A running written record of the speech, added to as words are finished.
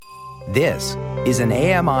This is an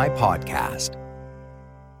AMI podcast.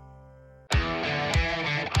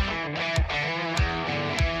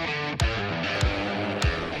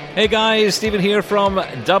 Hey guys, Stephen here from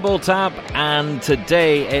Double Tap, and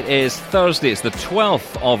today it is Thursday, it's the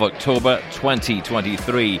 12th of October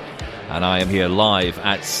 2023, and I am here live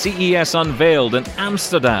at CES Unveiled in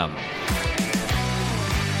Amsterdam.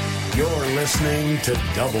 You're listening to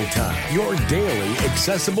Double Tap, your daily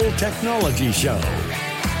accessible technology show.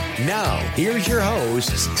 Now, here's your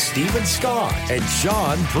hosts, Stephen Scott and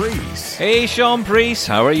Shaun Priest. Hey Shaun Priest,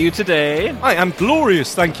 how are you today? I am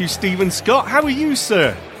glorious, thank you, Stephen Scott. How are you,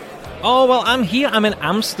 sir? Oh, well, I'm here, I'm in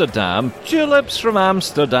Amsterdam. Tulips from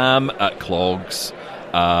Amsterdam at clogs.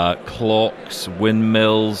 Clocks,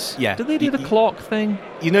 windmills. Yeah. Do they do the clock thing?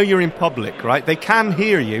 You know you're in public, right? They can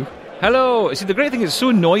hear you. Hello. See, the great thing is it's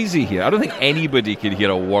so noisy here. I don't think anybody can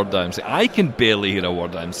hear a word I'm saying. I can barely hear a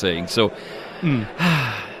word I'm saying. So,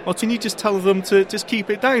 Well, can you just tell them to just keep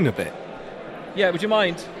it down a bit? Yeah, would you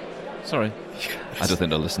mind? Sorry. I don't think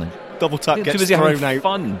they're listening. Double Tap They're gets too busy thrown having out.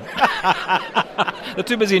 fun. They're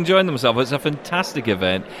too busy enjoying themselves. It's a fantastic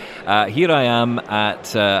event. Here I am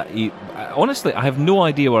at... honestly, I have no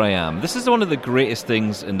idea where I am. This is one of the greatest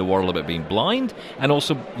things in the world about being blind and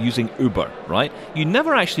also using Uber, right? You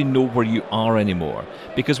never actually know where you are anymore.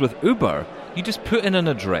 Because with Uber, you just put in an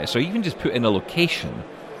address or even just put in a location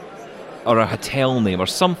or a hotel name or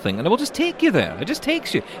something, and it will just take you there. It just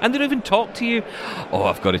takes you. And they don't even talk to you. Oh,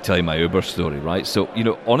 I've got to tell you my Uber story, right? So,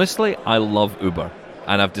 honestly, I love Uber.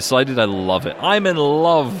 And I've decided I love it. I'm in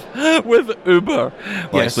love with Uber.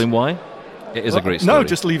 Will I explain why? It is a great story. No,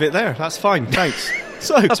 just leave it there. That's fine, thanks.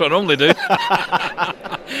 So that's what I normally do.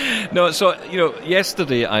 No, so,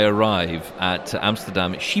 yesterday I arrived at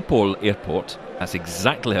Amsterdam Schiphol Airport. That's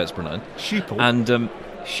exactly how it's pronounced. Schiphol? And...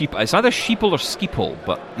 It's either Schiphol or Schiphol,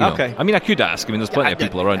 but okay. I could ask. There's plenty of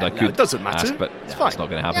people around. I could. it doesn't matter. Ask, but it's fine. It's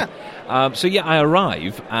not going to happen. So I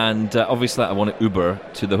arrive, and obviously I want to Uber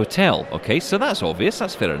to the hotel. Okay, so that's obvious.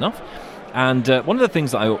 That's fair enough. And one of the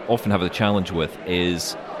things that I often have a challenge with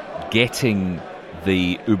is getting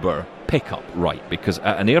the Uber pickup right, because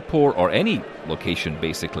at an airport or any location,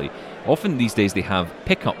 basically, often these days they have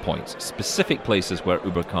pickup points, specific places where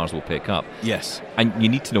Uber cars will pick up. Yes. And you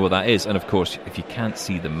need to know what that is. And of course, if you can't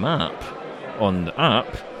see the map on the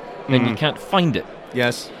app, then you can't find it.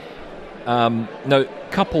 Yes. Now,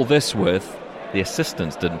 couple this with the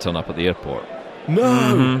assistants didn't turn up at the airport. No.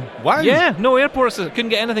 Mm-hmm. Wow. Yeah, no airport assistant. Couldn't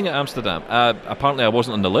get anything at Amsterdam. Apparently I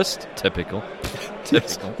wasn't on the list. Typical.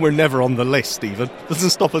 We're never on the list, Stephen.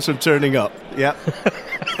 Doesn't stop us from turning up. Yeah.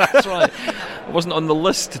 That's right. I wasn't on the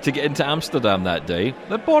list to get into Amsterdam that day.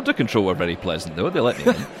 The border control were very pleasant, though. They let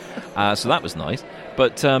me in. So that was nice.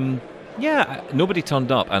 But, nobody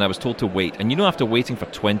turned up, and I was told to wait. And after waiting for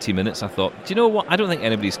 20 minutes, I thought, do you know what? I don't think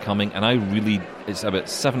anybody's coming, and it's about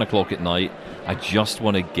 7 o'clock at night. I just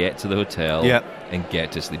want to get to the hotel and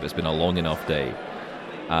get to sleep. It's been a long enough day.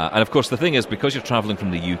 And, of course, the thing is, because you're travelling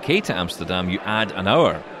from the UK to Amsterdam, you add an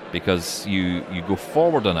hour because you go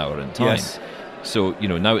forward an hour in time. Yes. So,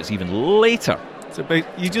 now it's even later. So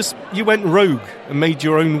you went rogue and made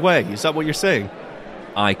your own way. Is that what you're saying?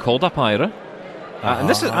 I called up Ira. And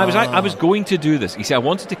this is I was going to do this. You see, I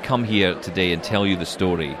wanted to come here today and tell you the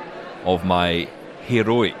story of my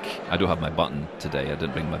heroic... I don't have my button today. I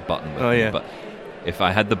didn't bring my button with me. But if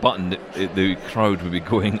I had the button, the crowd would be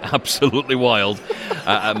going absolutely wild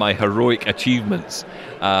at my heroic achievements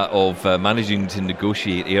of managing to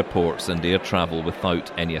negotiate airports and air travel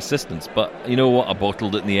without any assistance. But you know what? I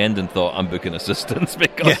bottled it in the end and thought, I'm booking assistance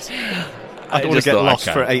because... I don't want to get lost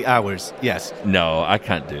for 8 hours. Yes. No, I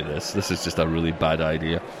can't do this. This is just a really bad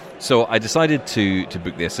idea. So I decided to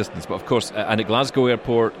book the assistance. But of course, and at Glasgow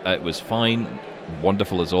Airport, it was fine.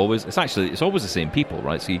 Wonderful as always. It's always the same people,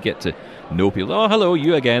 right? So you get to know people. Oh, hello,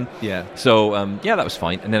 you again. Yeah. So, that was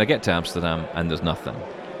fine. And then I get to Amsterdam and there's nothing.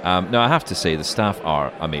 Now, I have to say, the staff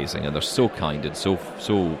are amazing and they're so kind and so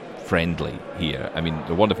friendly here.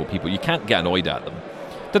 They're wonderful people. You can't get annoyed at them.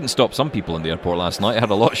 Didn't stop some people in the airport last night. I had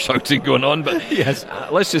a lot of shouting going on, but yes,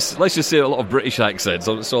 let's just say a lot of British accents.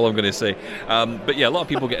 That's all I'm going to say. But yeah, a lot of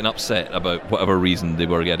people getting upset about whatever reason they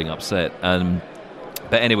were getting upset.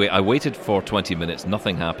 But anyway, I waited for 20 minutes.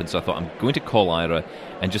 Nothing happened, so I thought I'm going to call Ira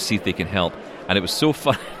and just see if they can help. And it was so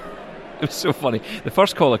fun. It was so funny. The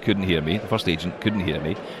first caller couldn't hear me. The first agent couldn't hear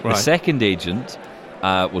me. Right. The second agent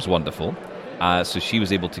was wonderful. So she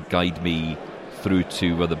was able to guide me through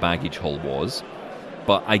to where the baggage hall was.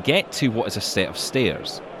 But I get to what is a set of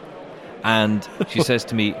stairs, and she says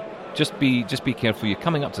to me, just be careful, you're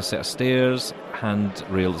coming up to a set of stairs,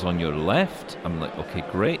 handrail is on your left. I'm like, okay,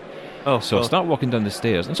 great. So I start walking down the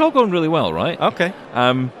stairs, and it's all going really well, right? Okay.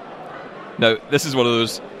 Now, this is one of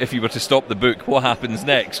those, if you were to stop the book, what happens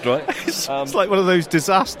next, right? It's like one of those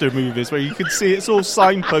disaster movies where you can see it's all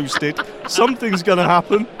signposted. Something's going to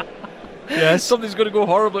happen. Yes. Something's going to go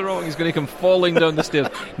horribly wrong. He's going to come falling down the stairs.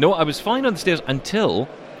 No, I was fine on the stairs until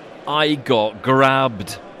I got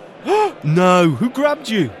grabbed. No, who grabbed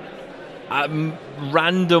you? A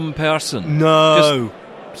random person. No.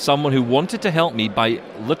 Just someone who wanted to help me by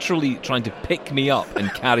literally trying to pick me up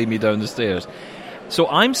and carry me down the stairs. So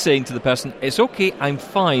I'm saying to the person, it's okay, I'm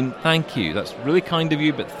fine, thank you. That's really kind of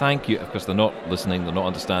you, but thank you. Of course, they're not listening, they're not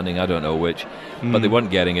understanding, I don't know which, but they weren't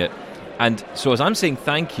getting it. And so as I'm saying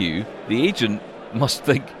thank you, the agent must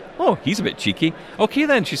think, oh, he's a bit cheeky. Okay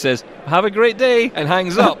then, she says, have a great day, and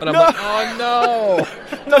hangs up. And I'm like, oh no,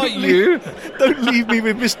 not you. Don't leave me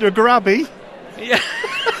with Mr. Grabby. Yeah.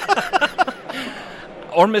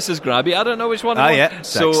 Or Mrs. Grabby, I don't know which one. Yeah,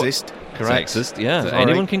 sexist. Correct. Sexist, yeah. Sorry.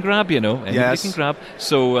 Anyone can grab, Anybody can grab.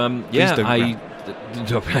 So, don't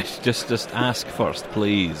just ask first,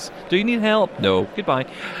 please. Do you need help? No. Goodbye.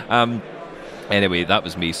 Anyway, that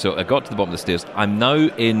was me. So I got to the bottom of the stairs. I'm now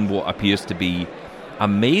in what appears to be a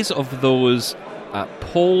maze of those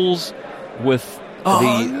poles with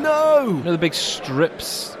the big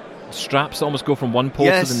straps that almost go from one pole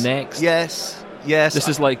to the next. Yes. This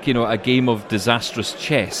is like, a game of disastrous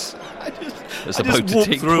chess that's about to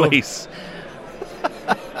take place.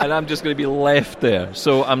 And I'm just going to be left there.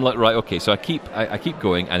 So I'm like, right, okay. So I keep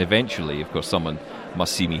going, and eventually, of course, someone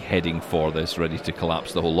must see me heading for this, ready to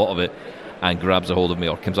collapse the whole lot of it, and grabs a hold of me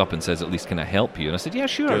or comes up and says, at least, can I help you? And I said, yeah,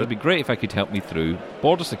 sure. It would be great if I could help me through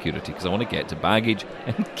border security, because I want to get to baggage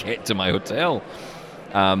and get to my hotel.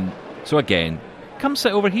 So again, come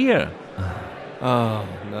sit over here. Oh,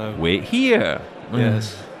 no. Wait here.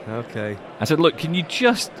 Yes. Okay. I said, look, can you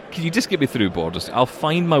just get me through borders? I'll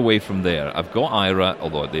find my way from there. I've got IRA,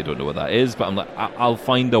 although they don't know what that is, but I'm like, I'll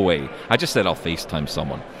find a way. I just said I'll FaceTime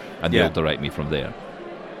someone, and they'll direct me from there.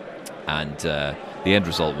 And the end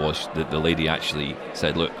result was that the lady actually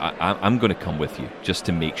said, look, I'm going to come with you just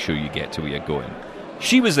to make sure you get to where you're going.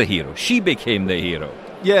 She was the hero. She became the hero.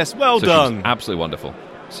 Yes, well done. She was absolutely wonderful.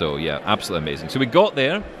 So, yeah, absolutely amazing. So we got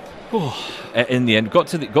there. In the end, got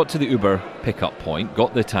to the Uber pickup point,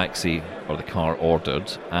 got the taxi or the car ordered,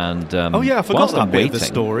 and I forgot that bit of the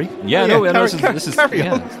story. Yeah, this is carry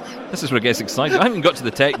on. This is where it gets exciting. I haven't got to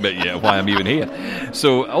the tech bit yet. Why I'm even here?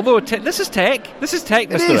 So, although this is tech,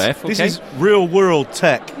 Mr. F. Okay? This is real world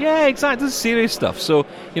tech. Yeah, exactly. This is serious stuff. So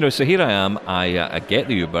so here I am. I get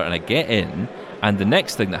the Uber and I get in, and the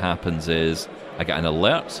next thing that happens is I get an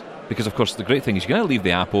alert. Because, of course, the great thing is you're going to leave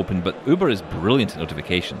the app open, but Uber is brilliant at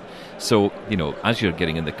notification. So, as you're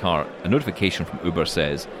getting in the car, a notification from Uber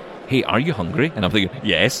says, hey, are you hungry? And I'm thinking,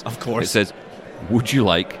 yes. Of course. It says, would you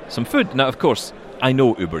like some food? Now, of course, I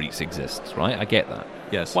know Uber Eats exists, right? I get that.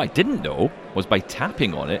 Yes. What I didn't know was by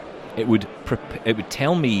tapping on it, it would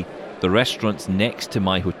tell me the restaurants next to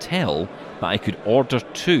my hotel that I could order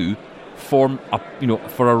to for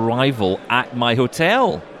arrival at my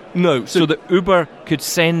hotel. No, so that Uber could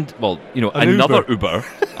send, another Uber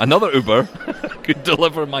could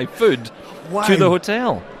deliver my food to the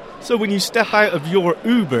hotel. So when you step out of your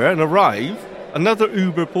Uber and arrive, another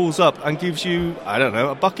Uber pulls up and gives you, I don't know,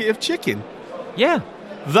 a bucket of chicken. Yeah.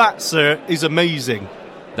 That, sir, is amazing.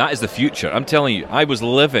 That is the future. I'm telling you, I was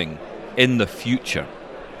living in the future.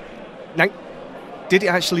 Now, did it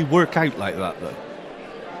actually work out like that, though?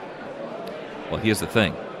 Well, here's the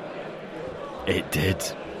thing. It did.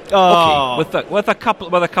 Oh. Okay, with a couple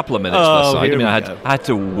of minutes this side. I mean, I had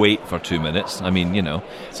to wait for 2 minutes. I mean,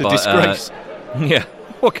 it's a disgrace. Yeah.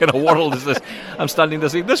 What kind of world is this? I'm standing there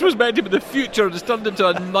saying, this was meant to be the future. It's turned into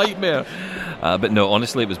a nightmare. But no,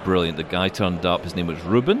 honestly, it was brilliant. The guy turned up. His name was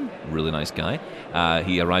Ruben. Really nice guy.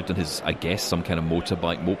 He arrived on his, I guess, some kind of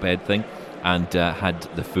motorbike, moped thing, and had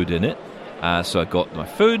the food in it. So I got my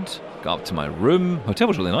food, got up to my room. Hotel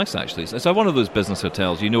was really nice, actually. It's one of those business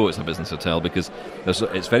hotels. It's a business hotel because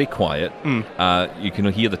it's very quiet. You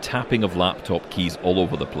can hear the tapping of laptop keys all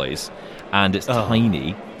over the place, and it's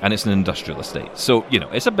tiny, and it's an industrial estate. So,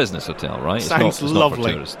 it's a business hotel, right? Sounds it's lovely. Not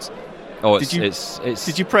for tourists. Oh,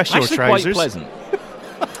 did you press your trousers? Quite pleasant.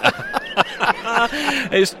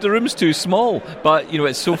 The room's too small, but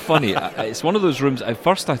it's so funny. It's one of those rooms. At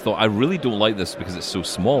first, I thought I really don't like this because it's so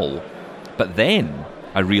small, but then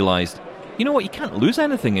I realised, you know what? You can't lose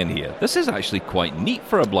anything in here. This is actually quite neat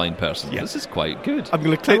for a blind person. Yeah. This is quite good. I'm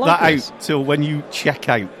going to clip that out till when you check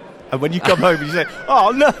out, and when you come home and you say,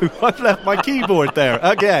 "Oh no, I've left my keyboard there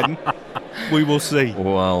again." We will see.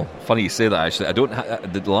 Well, funny you say that, actually. I don't.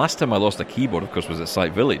 The last time I lost a keyboard, of course, was at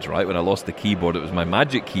Site Village, right? When I lost the keyboard, it was my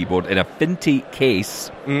Magic keyboard in a Finty case.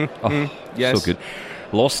 Yes. So good.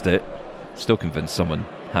 Lost it. Still convinced someone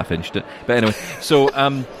half-inched it. But anyway, so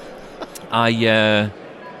I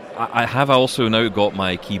have also now got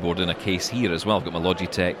my keyboard in a case here as well. I've got my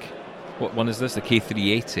Logitech. What one is this? The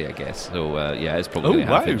K380, I guess. So, it's probably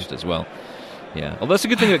half-inched as well. Yeah. Well, that's a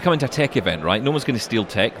good thing about coming to a tech event, right? No one's going to steal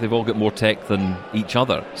tech. They've all got more tech than each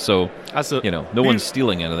other. So, no one's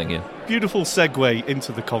stealing anything here. Beautiful segue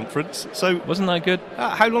into the conference. So, wasn't that good?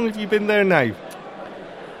 How long have you been there now?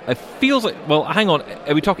 It feels like... Well, hang on.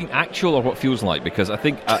 Are we talking actual or what feels like? Because I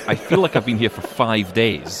think... I feel like I've been here for 5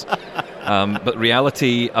 days. But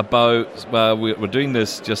reality about... we're doing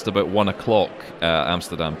this just about 1 o'clock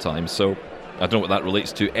Amsterdam time. So, I don't know what that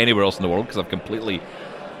relates to anywhere else in the world because I've completely...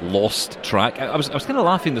 lost track. I was kind of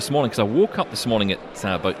laughing this morning because I woke up this morning at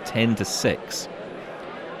about 10 to 6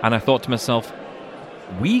 and I thought to myself,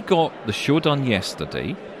 we got the show done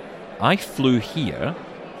yesterday, I flew here,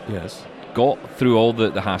 yes, got through all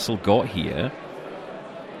the hassle, got here,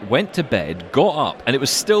 went to bed, got up, and it was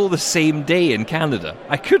still the same day in Canada.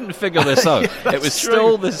 I couldn't figure this out. It was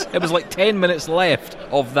still this. It was like 10 minutes left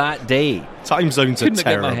of that day. Time zones are terrible.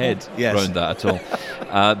 Couldn't get my head around that at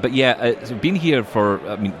all. But yeah, it's been here for,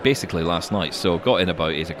 basically last night. So got in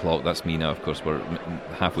about 8 o'clock. That's me now. Of course, we're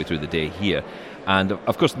halfway through the day here. And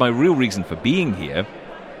of course, my real reason for being here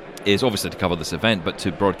is obviously to cover this event, but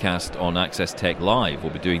to broadcast on Access Tech Live.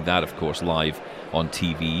 We'll be doing that, of course, live on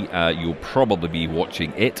TV. You'll probably be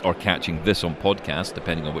watching it or catching this on podcast,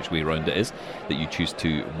 depending on which way around it is that you choose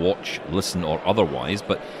to watch, listen, or otherwise.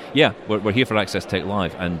 But yeah, we're here for Access Tech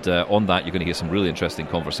Live, and on that you're going to hear some really interesting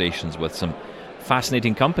conversations with some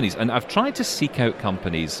fascinating companies. And I've tried to seek out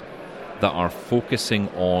companies that are focusing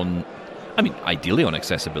on, ideally on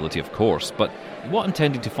accessibility, of course, but what I'm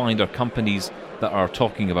tending to find are companies that are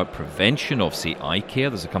talking about prevention of, say, eye care.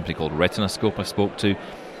 There's a company called Retinoscope I spoke to.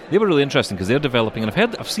 They were really interesting because they're developing, and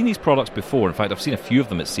I've seen these products before. In fact, I've seen a few of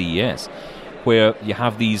them at CES, where you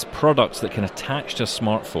have these products that can attach to a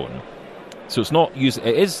smartphone. So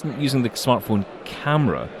it is using the smartphone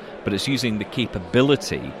camera, but it's using the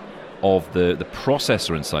capability of the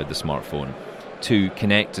processor inside the smartphone to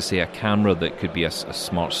connect to, say, a camera that could be a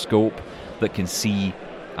smart scope that can see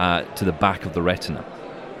to the back of the retina.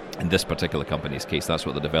 In this particular company's case, that's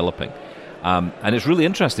what they're developing. And it's really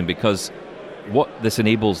interesting because what this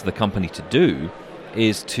enables the company to do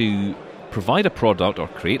is to provide a product or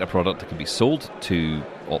create a product that can be sold to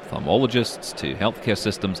ophthalmologists, to healthcare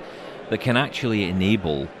systems, that can actually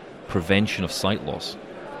enable prevention of sight loss.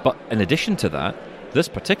 But in addition to that, this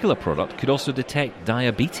particular product could also detect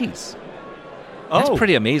diabetes. That's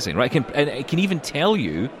pretty amazing, right? It can even tell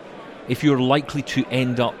you if you're likely to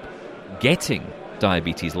end up getting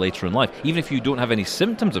diabetes later in life. Even if you don't have any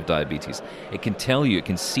symptoms of diabetes, it can tell you, it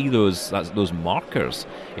can see those markers,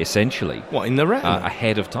 essentially. What, in the retina?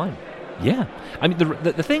 Ahead of time. Yeah.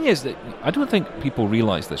 The thing is that I don't think people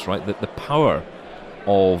realise this, right? That the power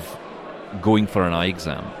of going for an eye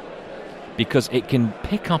exam, because it can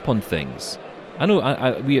pick up on things. I know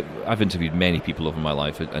I've interviewed many people over my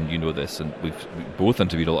life, and you know this, and we've both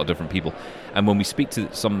interviewed a lot of different people. And when we speak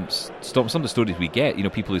to some of the stories we get,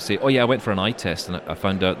 people who say, "Oh yeah, I went for an eye test and I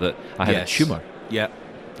found out that I had a tumour." Yeah,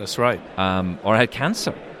 that's right. Or I had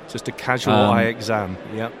cancer. Just a casual eye exam.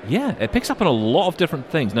 Yeah. Yeah, it picks up on a lot of different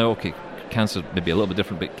things. Now, okay, cancer may be a little bit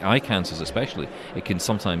different, but eye cancers especially, it can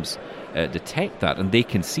sometimes detect that, and they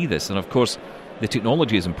can see this. And of course, the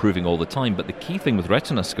technology is improving all the time, but the key thing with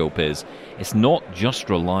Retinoscope is it's not just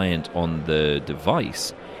reliant on the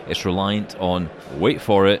device, it's reliant on, wait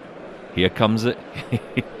for it, here comes it.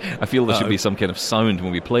 I feel there should be some kind of sound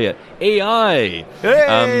when we play it. AI!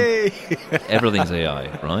 Hey! Everything's AI,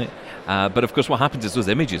 right? But of course what happens is those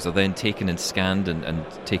images are then taken and scanned and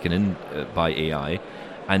taken in by AI,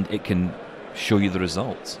 and it can show you the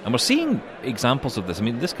results. And we're seeing examples of this.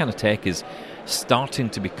 This kind of tech is starting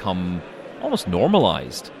to become almost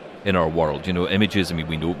normalized in our world. Images,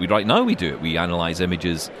 we know right now we do it. We analyze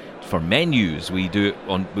images for menus. We do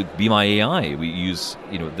it with Be My AI. We use,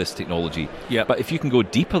 this technology. Yep. But if you can go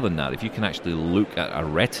deeper than that, if you can actually look at a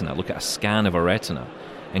retina, look at a scan of a retina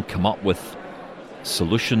and come up with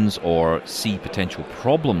solutions or see potential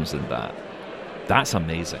problems in that, that's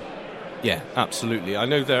amazing. Yeah, absolutely. I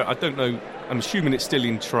know I don't know, I'm assuming it's still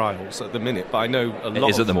in trials at the minute, but I know a lot it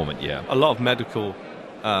is at the moment, yeah. A lot of medical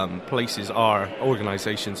organisations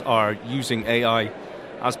are using AI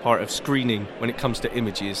as part of screening when it comes to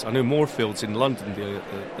images. I know Moorfields in London,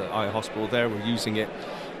 the eye hospital there, were using it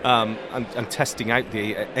and testing out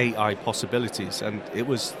the AI possibilities, and it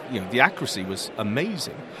was, the accuracy was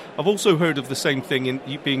amazing. I've also heard of the same thing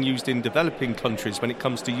being used in developing countries when it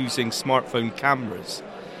comes to using smartphone cameras.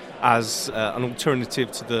 as an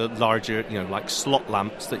alternative to the larger, like slot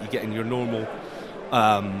lamps that you get in your normal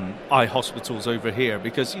eye hospitals over here,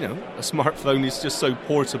 because a smartphone is just so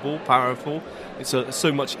portable, powerful. It's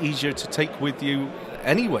so much easier to take with you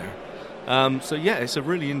anywhere. It's a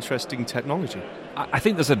really interesting technology. I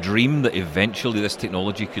think there's a dream that eventually this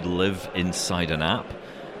technology could live inside an app,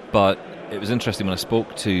 but it was interesting when I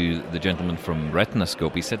spoke to the gentleman from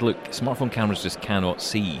Retinoscope. He said, look, smartphone cameras just cannot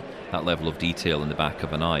see that level of detail in the back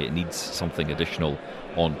of an eye. It needs something additional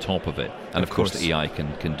on top of it. And of course the AI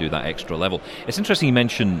can do that extra level. It's interesting you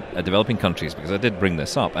mention developing countries, because I did bring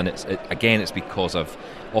this up, and it's because I've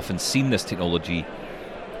often seen this technology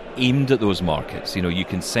aimed at those markets. You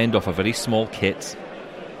can send off a very small kit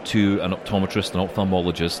to an optometrist, an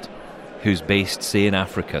ophthalmologist who's based, say, in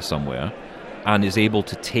Africa somewhere, and is able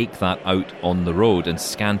to take that out on the road and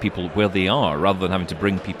scan people where they are, rather than having to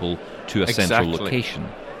bring people to a central location.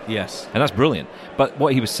 Yes. And that's brilliant. But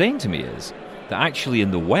what he was saying to me is that actually in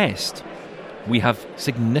the West, we have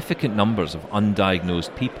significant numbers of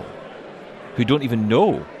undiagnosed people who don't even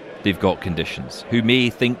know they've got conditions, who may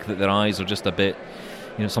think that their eyes are just a bit,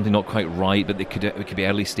 something not quite right, but it could be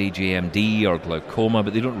early stage AMD or glaucoma,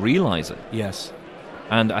 but they don't realize it. Yes.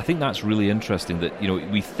 And I think that's really interesting that,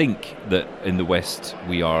 we think that in the West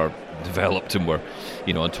we are developed and we're,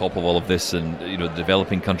 on top of all of this, and,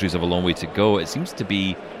 developing countries have a long way to go. It seems to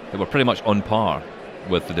be that we're pretty much on par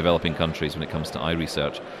with the developing countries when it comes to eye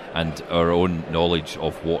research and our own knowledge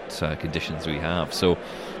of what conditions we have. So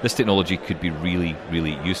this technology could be really,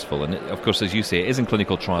 really useful. And of course, as you say, it is in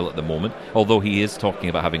clinical trial at the moment, although he is talking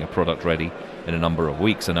about having a product ready in a number of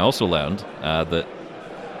weeks. And I also learned that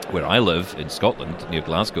where I live in Scotland, near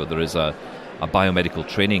Glasgow, there is a biomedical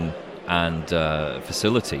training and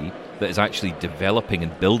facility that is actually developing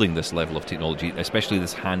and building this level of technology, especially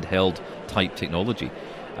this handheld type technology.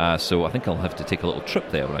 So I think I'll have to take a little trip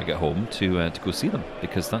there when I get home to go see them,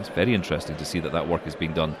 because that's very interesting to see that work is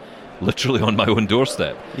being done literally on my own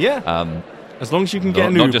doorstep. Yeah. As long as you can get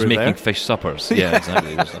an Uber not just making there. Fish suppers. Yeah,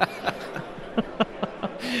 exactly.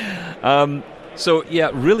 So,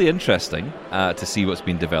 really interesting to see what's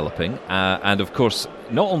been developing. And, of course,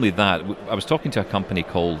 not only that, I was talking to a company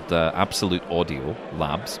called Absolute Audio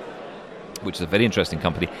Labs, which is a very interesting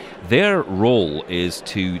company. Their role is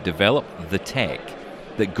to develop the tech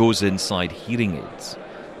that goes inside hearing aids,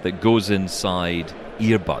 that goes inside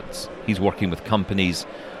earbuds. He's working with companies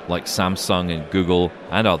like Samsung and Google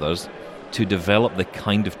and others to develop the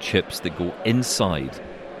kind of chips that go inside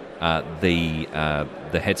the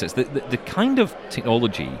headsets, the kind of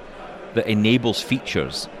technology that enables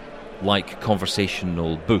features like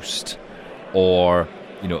conversational boost, or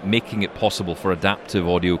making it possible for adaptive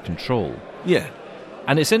audio control. Yeah.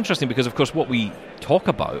 And it's interesting because, of course, what we talk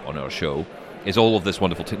about on our show is all of this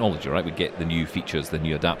wonderful technology, right? We get the new features, the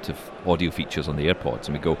new adaptive audio features on the AirPods,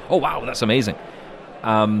 and we go, oh, wow, that's amazing.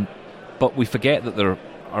 But we forget that there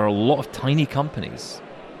are a lot of tiny companies,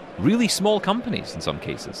 really small companies in some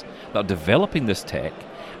cases, that are developing this tech,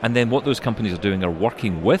 and then what those companies are doing are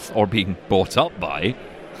working with or being bought up by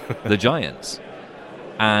the giants.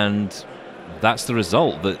 And that's the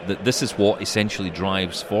result, that this is what essentially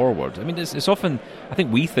drives forward. I mean, it's often, I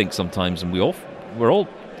think we think sometimes, and we're all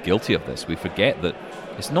guilty of this, we forget that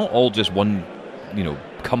it's not all just one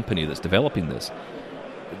company that's developing this.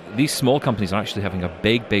 These small companies are actually having a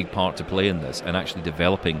big part to play in this, and actually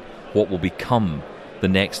developing what will become the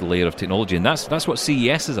next layer of technology. And that's what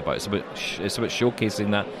CES is about. It's about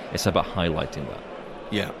showcasing that. It's about highlighting that.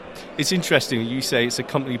 Yeah. It's interesting. You say it's a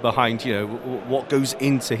company behind, what goes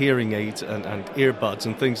into hearing aids and earbuds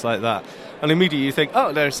and things like that. And immediately you think,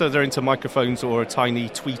 oh, they're into microphones or tiny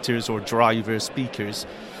tweeters or drivers, speakers.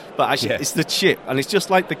 But actually, It's the chip. And it's just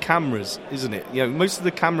like the cameras, isn't it? Most of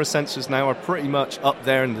the camera sensors now are pretty much up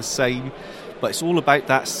there and the same. But it's all about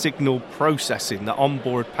that signal processing, the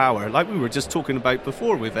onboard power, like we were just talking about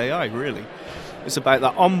before with AI, really. It's about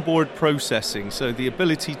that onboard processing, so the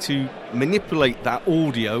ability to manipulate that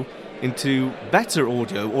audio into better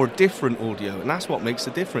audio or different audio, and that's what makes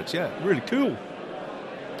the difference. Yeah, really cool.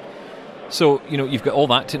 So, you've got all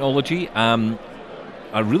that technology.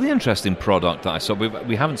 A really interesting product that I saw,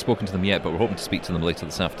 we haven't spoken to them yet, but we're hoping to speak to them later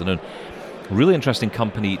this afternoon. A really interesting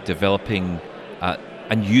company developing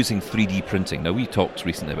and using 3D printing. Now, we talked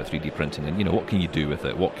recently about 3D printing, and what can you do with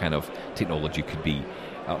it? What kind of technology could be,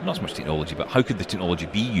 not so much technology, but how could the technology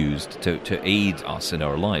be used to aid us in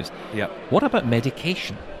our lives? Yeah. What about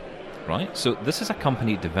medication, right? So this is a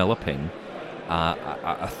company developing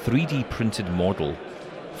a 3D printed model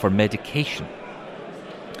for medication.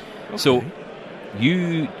 Okay. So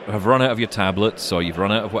you have run out of your tablets, or you've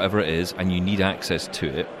run out of whatever it is, and you need access to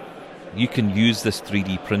it. you can use this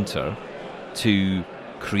 3D printer to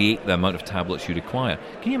create the amount of tablets you require.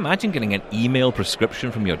 Can you imagine getting an email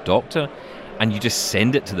prescription from your doctor and you just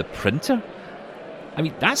send it to the printer? I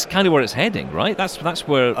mean, that's kind of where it's heading, right? That's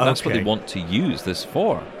what they want to use this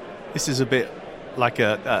for. This is a bit like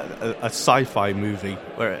a sci-fi movie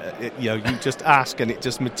where you just ask and it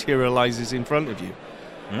just materializes in front of you.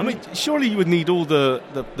 I mean, surely you would need all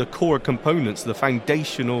the core components, the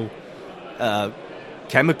foundational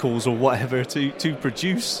chemicals or whatever to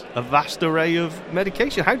produce a vast array of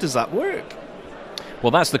medication. How does that work?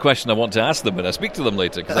 Well, that's the question I want to ask them when I speak to them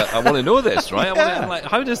later, because I want to know this, right? I'm like,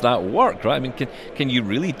 how does that work, right? I mean, can you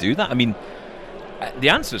really do that? I mean, the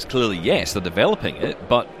answer is clearly yes, they're developing it,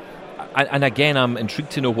 but, and again, I'm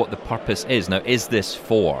intrigued to know what the purpose is. Now, is this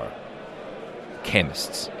for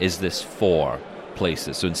chemists? Is this for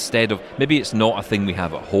places? So instead of, maybe it's not a thing we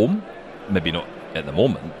have at home, maybe not at the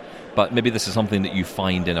moment, but maybe this is something that you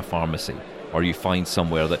find in a pharmacy, or you find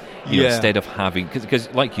somewhere that, you know, instead of having,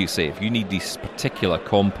 because like you say, if you need these particular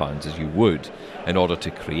compounds, as you would, in order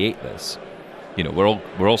to create this, you know,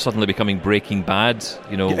 we're all suddenly becoming Breaking Bad,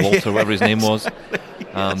 you know, Walter, whatever his name was.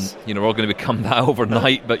 Yes. You know, we're all going to become that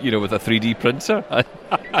overnight, but, you know, with a 3D printer.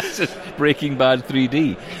 It's just Breaking Bad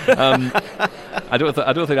 3D. I don't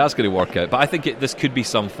think that's going to work out, but I think this could be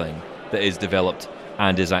something that is developed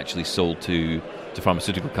and is actually sold to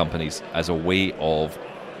pharmaceutical companies as a way of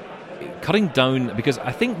cutting down, because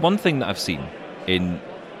I think one thing that I've seen in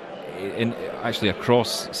actually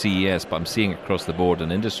across CES, but I'm seeing across the board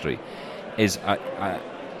in industry, is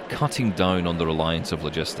cutting down on the reliance of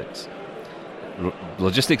logistics.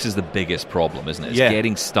 Logistics is the biggest problem, isn't it? It's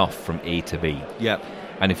getting stuff from A to B. Yeah.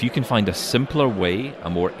 And if you can find a simpler way, a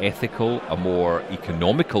more ethical, a more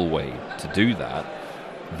economical way to do that,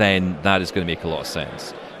 then that is going to make a lot of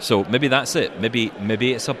sense. So maybe that's it.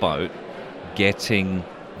 Maybe it's about getting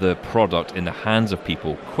the product in the hands of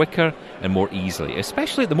people quicker and more easily,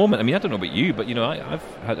 especially at the moment. I mean, I don't know about you, but, you know, I've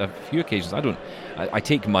had a few occasions. I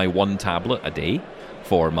take my one tablet a day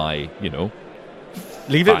for my, you know,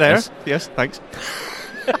 leave fatness. It there. Yes, thanks.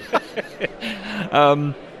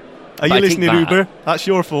 Are you listening, Uber? That's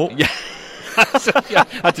your fault. Yeah. I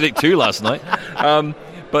had to take 2 last night.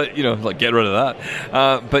 But, you know, like, get rid of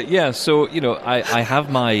that. But, yeah, so, you know, I have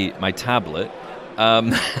my tablet.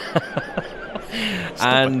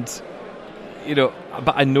 And, you know,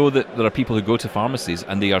 but I know that there are people who go to pharmacies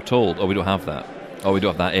and they are told, oh, we don't have that. Oh, we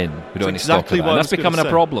don't have that in. We don't have any stock of that. And that's becoming a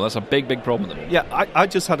problem. That's a big, big problem at the moment. Yeah, I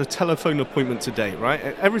just had a telephone appointment today, right?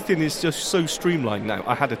 Everything is just so streamlined now.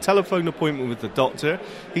 I had a telephone appointment with the doctor.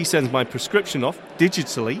 He sends my prescription off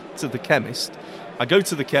digitally to the chemist. I go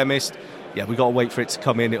to the chemist. Yeah, we got to wait for it to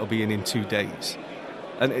come in. It'll be in 2 days.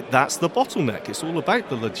 And that's the bottleneck. It's all about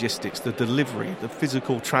the logistics, the delivery, the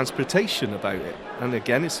physical transportation about it. And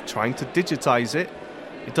again, it's trying to digitize it.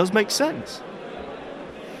 It does make sense.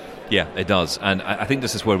 Yeah, it does. And I think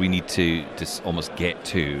this is where we need to almost get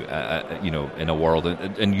to, you know, in a world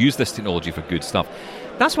and use this technology for good stuff.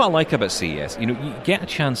 That's what I like about CES. You know, you get a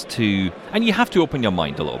chance to, and you have to open your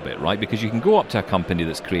mind a little bit, right? Because you can go up to a company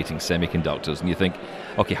that's creating semiconductors and you think,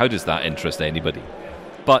 okay, how does that interest anybody?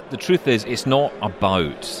 But the truth is, it's not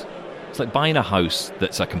about, it's like buying a house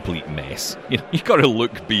that's a complete mess. You know, you've got to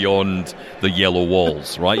look beyond the yellow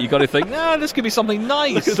walls, right? You've got to think, this could be something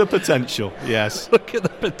nice. Look at the potential, yes. Look at the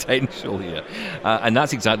potential here. And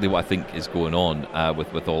that's exactly what I think is going on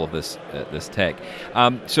with all of this tech.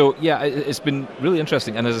 So, yeah, it's been really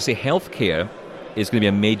interesting. And as I say, healthcare is going to be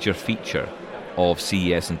a major feature of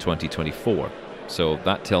CES in 2024. So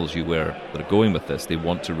that tells you where they're going with this. They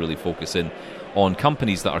want to really focus in on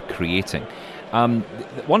companies that are creating.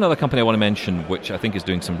 One other company I want to mention, which I think is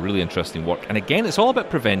doing some really interesting work, and again, it's all about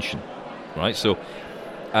prevention, right? So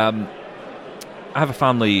I have a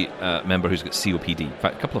family member who's got COPD. In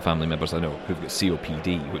fact, a couple of family members I know who've got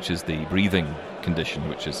COPD, which is the breathing condition,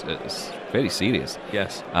 which is very serious.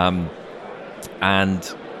 Yes. And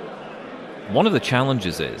one of the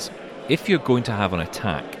challenges is, if you're going to have an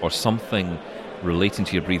attack or something relating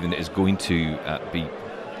to your breathing that is going to be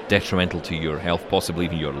detrimental to your health, possibly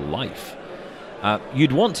even your life,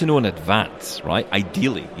 you'd want to know in advance, right?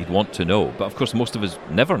 Ideally, you'd want to know. But of course, most of us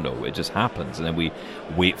never know. It just happens. And then we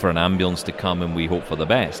wait for an ambulance to come and we hope for the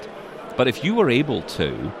best. But if you were able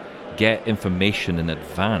to get information in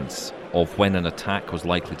advance of when an attack was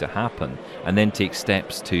likely to happen and then take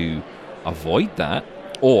steps to avoid that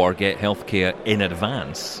or get healthcare in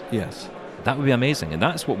advance, yes, that would be amazing. And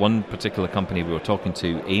that's what one particular company we were talking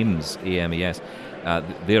to, AMES, A-M-E-S,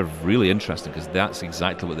 they're really interesting because that's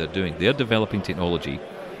exactly what they're doing. They're developing technology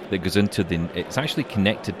that goes into it's actually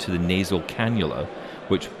connected to the nasal cannula,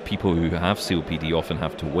 which people who have COPD often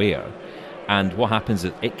have to wear. And what happens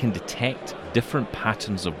is it can detect different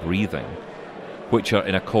patterns of breathing which are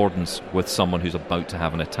in accordance with someone who's about to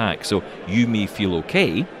have an attack. So you may feel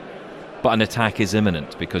okay, but an attack is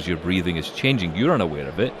imminent because your breathing is changing. You're unaware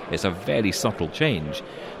of it. It's a very subtle change.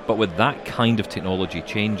 But with that kind of technology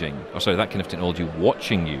that kind of technology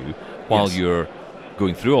watching you while you're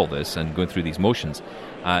going through all this and going through these motions,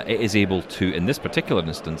 it is able to, in this particular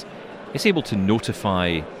instance, it's able to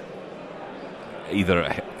notify either a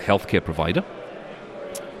healthcare provider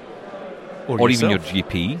or even your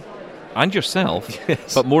GP and yourself.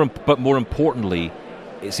 Yes. But more importantly,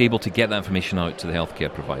 it's able to get that information out to the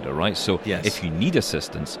healthcare provider, right? So if you need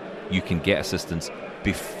assistance, you can get assistance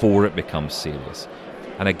before it becomes serious.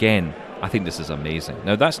 And again, I think this is amazing.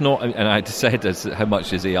 Now, that's not, and I said how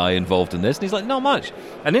much is AI involved in this, and he's like, not much.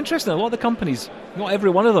 And interesting, a lot of the companies, not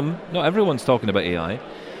everyone's talking about AI.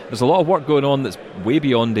 There's a lot of work going on that's way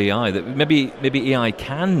beyond AI that maybe AI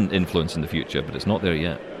can influence in the future, but it's not there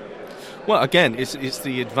yet. Well, again, it's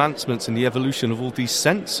the advancements and the evolution of all these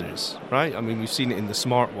sensors, right? I mean, we've seen it in the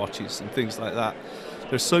smartwatches and things like that.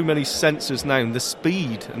 There's so many sensors now, and the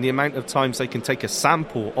speed and the amount of times they can take a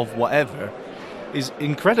sample of whatever is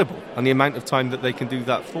incredible, and the amount of time that they can do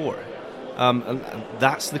that for. And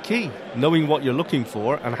that's the key, knowing what you're looking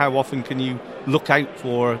for and how often can you look out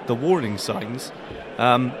for the warning signs.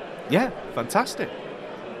 Fantastic.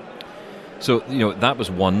 So, that was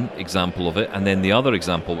one example of it. And then the other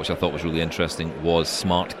example, which I thought was really interesting, was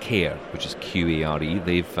Smart Care, which is QARE.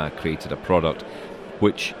 They've created a product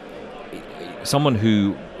which someone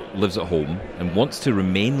who lives at home and wants to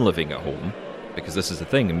remain living at home, because this is the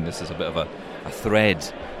thing, I mean, this is a bit of a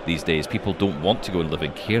thread these days. People don't want to go and live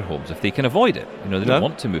in care homes if they can avoid it. They don't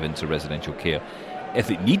want to move into residential care. If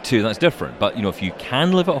they need to, that's different. But, if you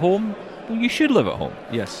can live at home, well, you should live at home.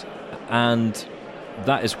 Yes. And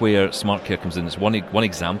that is where Smart Care comes in. It's one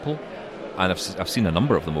example, and I've seen a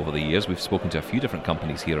number of them over the years. We've spoken to a few different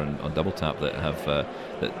companies here on Double Tap that have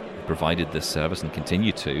that provided this service and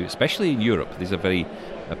continue to, especially in Europe. These are very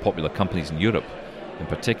popular companies in Europe in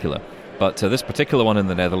particular. But this particular one in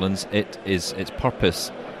the Netherlands, its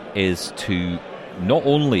purpose is to not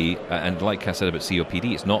only, and like I said about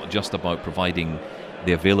COPD, it's not just about providing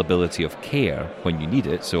the availability of care when you need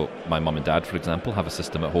it. So my mum and dad, for example, have a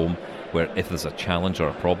system at home where if there's a challenge or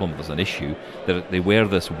a problem, there's an issue, they wear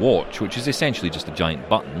this watch, which is essentially just a giant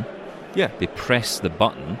button. Yeah. They press the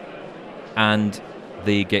button and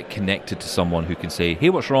they get connected to someone who can say, hey,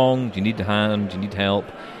 what's wrong? Do you need a hand? Do you need help?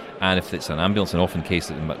 And if it's an ambulance, and often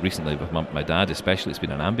cases, recently with my dad especially, it's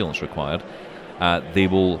been an ambulance required, they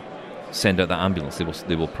will send out that ambulance.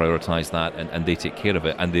 They will prioritise that, and they take care of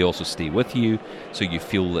it, and they also stay with you, so you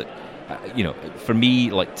feel that, for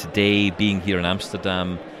me, like today, being here in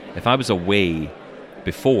Amsterdam, if I was away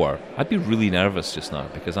before, I'd be really nervous just now,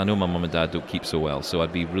 because I know my mum and dad don't keep so well, so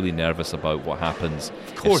I'd be really nervous about what happens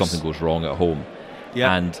if something goes wrong at home.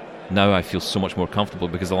 Yeah. And now I feel so much more comfortable,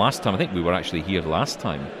 because the last time, I think we were actually here last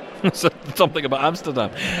time, something about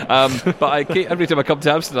Amsterdam. But every time I come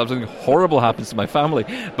to Amsterdam, something horrible happens to my family.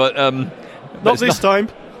 But not this time.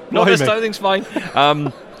 Not this time. Everything's fine.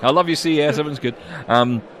 I love you, CES. Everything's good.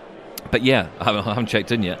 But yeah, I haven't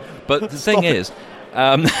checked in yet. But the thing is,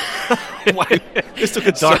 wow, this took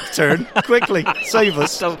a dark turn. Quickly, save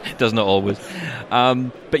us. Does not always.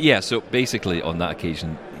 But yeah, so basically on that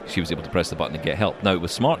occasion, she was able to press the button and get help. Now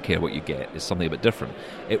with Smart Care, what you get is something a bit different.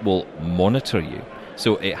 It will monitor you.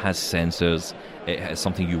 So it has sensors, it has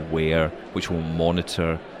something you wear, which will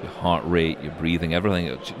monitor your heart rate, your breathing, everything.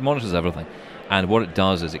 It monitors everything. And what it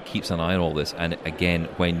does is it keeps an eye on all this. And again,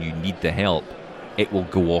 when you need the help, it will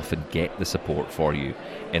go off and get the support for you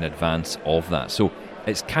in advance of that. So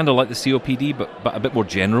it's kind of like the COPD, but a bit more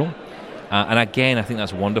general. And again, I think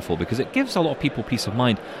that's wonderful because it gives a lot of people peace of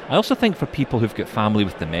mind. I also think for people who've got family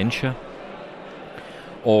with dementia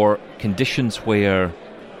or conditions where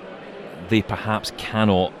they perhaps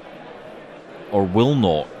cannot or will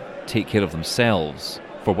not take care of themselves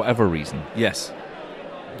for whatever reason. Yes.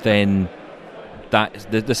 Then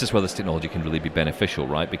this is where this technology can really be beneficial,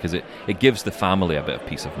 right? Because it gives the family a bit of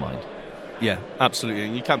peace of mind. Yeah, absolutely.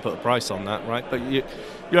 And you can't put a price on that, right? But you're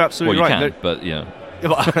absolutely right. Well, you can, but yeah.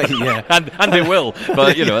 Yeah, and they will,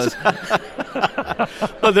 but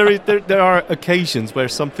But there are occasions where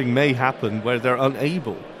something may happen where they're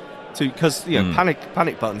unable to, because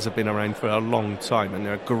panic buttons have been around for a long time and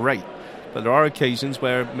they're great, but there are occasions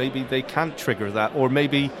where maybe they can't trigger that, or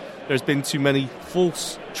maybe there's been too many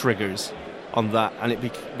false triggers on that, and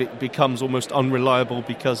it becomes almost unreliable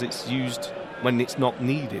because it's used when it's not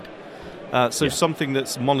needed. Something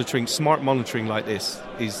that's smart monitoring like this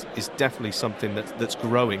is definitely something that's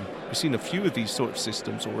growing. We've seen a few of these sort of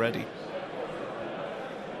systems already.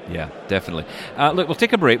 Yeah, definitely. Look, we'll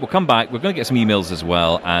take a break. We'll come back. We're going to get some emails as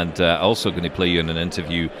well, and also going to play you in an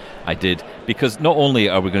interview I did, because not only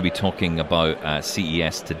are we going to be talking about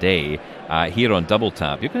CES today here on Double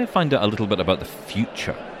Tap, you're going to find out a little bit about the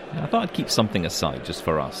future. I thought I'd keep something aside just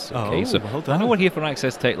for us. Okay, I know we're here for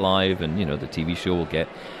Access Tech Live, and the TV show we'll get,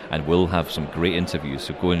 and we'll have some great interviews.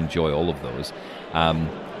 So go and enjoy all of those.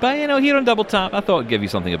 But here on Double Tap, I thought I'd give you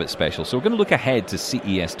something a bit special. So we're going to look ahead to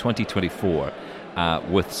CES 2024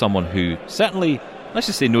 with someone who certainly, let's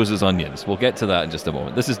just say, knows his onions. We'll get to that in just a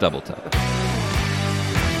moment. This is Double Tap.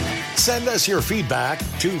 Send us your feedback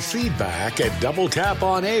to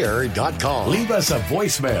feedback@doubletaponair.com. Leave us a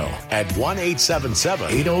voicemail at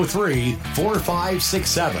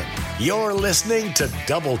 1-877-803-4567. You're listening to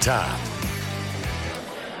Double Tap.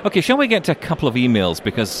 Okay, shall we get to a couple of emails?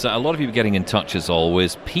 Because a lot of you are getting in touch as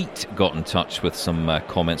always. Pete got in touch with some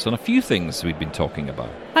comments on a few things we've been talking about.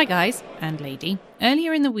 Hi guys, and lady.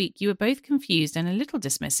 Earlier in the week you were both confused and a little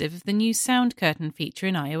dismissive of the new sound curtain feature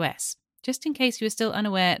in iOS. Just in case you are still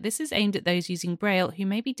unaware, this is aimed at those using Braille who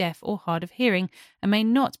may be deaf or hard of hearing and may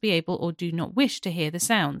not be able or do not wish to hear the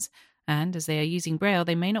sounds. And as they are using Braille,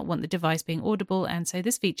 they may not want the device being audible, and so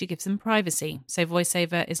this feature gives them privacy. So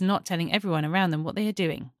VoiceOver is not telling everyone around them what they are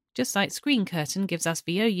doing. Just like Screen Curtain gives us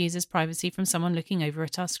VO users privacy from someone looking over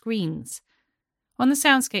at our screens. On the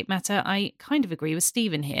soundscape matter, I kind of agree with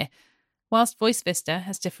Stephen here. Whilst Voice Vista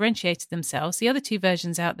has differentiated themselves, the other two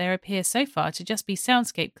versions out there appear so far to just be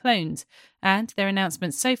soundscape clones, and their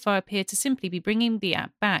announcements so far appear to simply be bringing the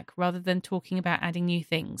app back rather than talking about adding new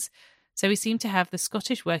things. So we seem to have the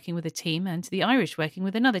Scottish working with a team and the Irish working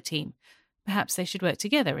with another team. Perhaps they should work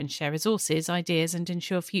together and share resources, ideas, and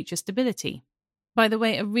ensure future stability. By the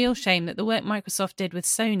way, a real shame that the work Microsoft did with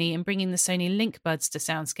Sony in bringing the Sony Link Buds to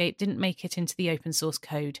Soundscape didn't make it into the open source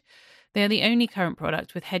code. They are the only current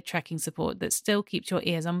product with head tracking support that still keeps your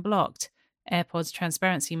ears unblocked. AirPods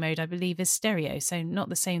transparency mode, I believe, is stereo, so not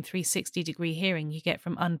the same 360-degree hearing you get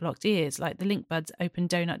from unblocked ears like the Link Buds open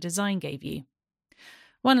donut design gave you.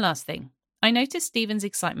 One last thing. I noticed Stephen's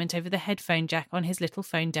excitement over the headphone jack on his little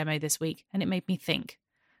phone demo this week, and it made me think.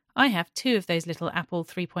 I have 2 of those little Apple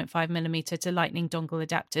 3.5mm to Lightning dongle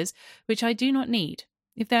adapters, which I do not need.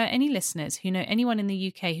 If there are any listeners who know anyone in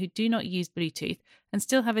the UK who do not use Bluetooth and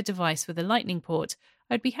still have a device with a Lightning port,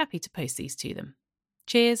 I'd be happy to post these to them.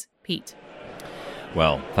 Cheers, Pete.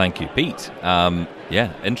 Well, thank you, Pete.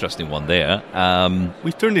 Interesting one there.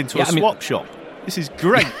 We've turned into a swap shop. This is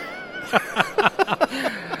great.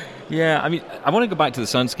 Yeah, I want to go back to the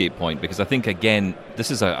Soundscape point, because I think, again, this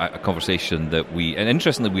is a conversation that and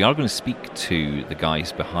interestingly, we are going to speak to the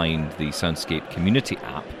guys behind the Soundscape community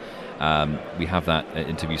app. We have that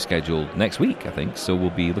interview scheduled next week, I think, so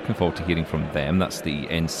we'll be looking forward to hearing from them. That's the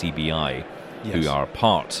NCBI, who are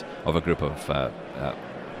part of a group of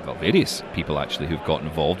various people, actually, who've got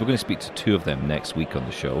involved. We're going to speak to 2 of them next week on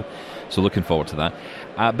the show, so looking forward to that.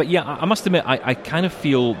 But yeah, I must admit, I kind of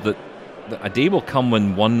feel that a day will come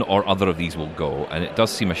when one or other of these will go, and it does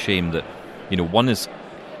seem a shame that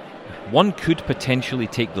one could potentially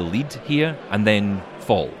take the lead here and then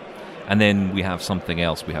fall, and then we have something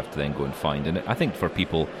else we have to then go and find. And I think for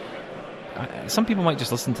people, some people might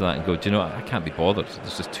just listen to that and go, do you know, I can't be bothered,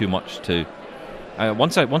 there's just too much to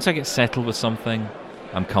once I get settled with something,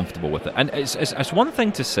 I'm comfortable with it. And it's one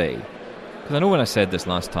thing to say, because I know when I said this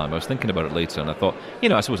last time, I was thinking about it later, and I thought,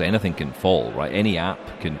 I suppose anything can fall, right? Any app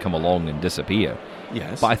can come along and disappear.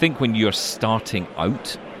 Yes. But I think when you're starting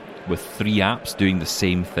out with 3 apps doing the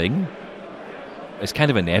same thing, it's kind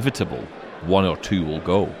of inevitable 1 or 2 will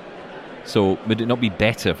go. So would it not be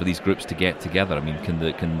better for these groups to get together? I mean, can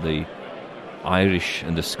the Irish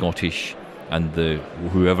and the Scottish and the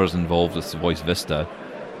whoever's involved with Voice Vista,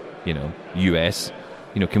 US,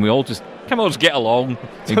 can we all just get along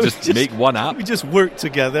and just make one app? We just work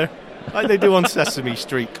together, like they do on Sesame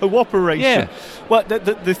Street. Cooperation. Yeah. Well,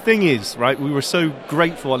 the thing is, right, we were so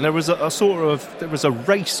grateful, and there was a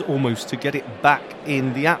race almost to get it back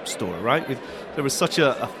in the App Store, right? There was such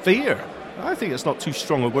a fear. I think it's not too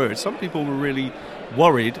strong a word. Some people were really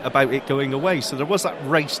worried about it going away, so there was that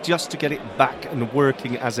race just to get it back and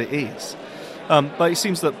working as it is. But it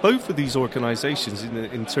seems that both of these organisations,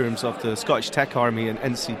 in terms of the Scottish Tech Army and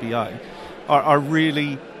NCBI, are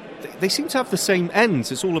really, they seem to have the same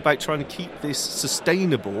ends. It's all about trying to keep this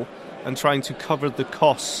sustainable and trying to cover the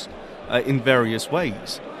costs in various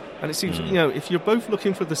ways. And it seems, if you're both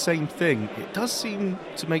looking for the same thing, it does seem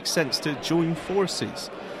to make sense to join forces.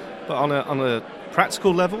 But on a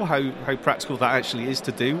practical level, how practical that actually is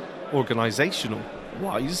to do, organisational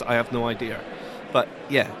wise, I have no idea. But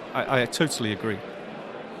yeah, I totally agree.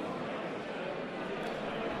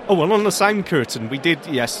 Oh, well, on the sound curtain, we did,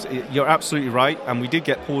 yes, you're absolutely right, and we did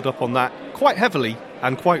get pulled up on that quite heavily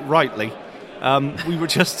and quite rightly. We were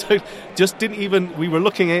just didn't even, we were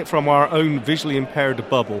looking at it from our own visually impaired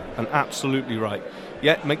bubble, and absolutely right.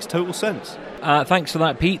 Yeah, it makes total sense. Thanks for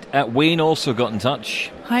that, Pete. Wayne also got in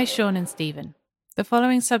touch. Hi, Shaun and Stephen. The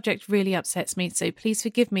following subject really upsets me, so please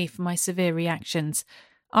forgive me for my severe reactions.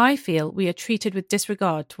 I feel we are treated with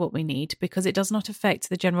disregard to what we need because it does not affect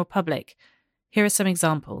the general public. Here are some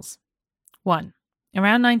examples. 1.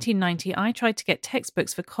 Around 1990, I tried to get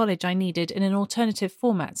textbooks for college I needed in an alternative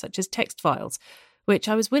format, such as text files, which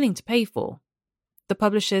I was willing to pay for. The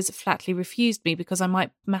publishers flatly refused me because I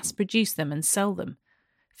might mass-produce them and sell them,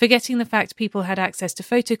 forgetting the fact people had access to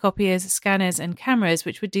photocopiers, scanners, and cameras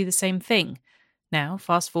which would do the same thing. Now,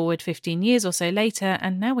 fast forward 15 years or so later,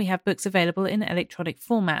 and now we have books available in electronic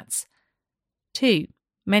formats. 2.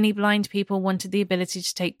 Many blind people wanted the ability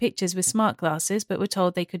to take pictures with smart glasses, but were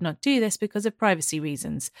told they could not do this because of privacy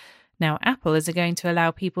reasons. Now, Apple is going to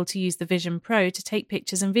allow people to use the Vision Pro to take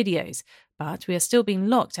pictures and videos, but we are still being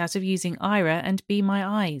locked out of using Aira and Be My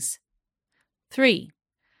Eyes. 3.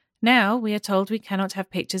 Now we are told we cannot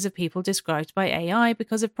have pictures of people described by AI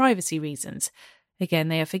because of privacy reasons. Again,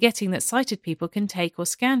 they are forgetting that sighted people can take or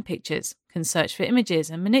scan pictures, can search for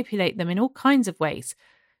images and manipulate them in all kinds of ways.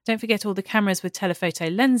 Don't forget all the cameras with telephoto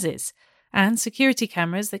lenses and security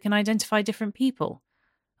cameras that can identify different people.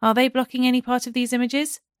 Are they blocking any part of these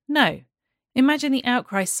images? No. Imagine the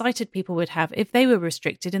outcry sighted people would have if they were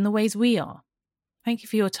restricted in the ways we are. Thank you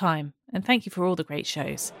for your time, and thank you for all the great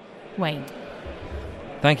shows. Wayne.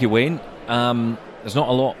 Thank you, Wayne. There's not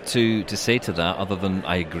a lot to say to that other than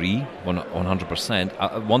I agree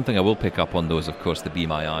 100%. One thing I will pick up on, though, is, of course, the Be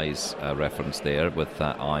My Eyes reference there with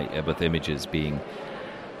with images being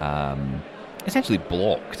essentially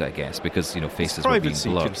blocked, I guess, because faces were being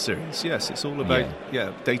blurred. Privacy concerns, yes. It's all about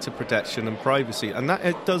data protection and privacy, and that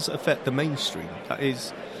it does affect the mainstream. That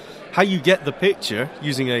is how you get the picture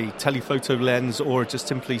using a telephoto lens or just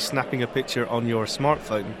simply snapping a picture on your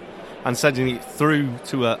smartphone and sending it through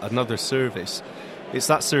to another service. It's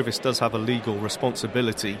that service does have a legal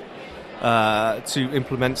responsibility to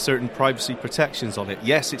implement certain privacy protections on it.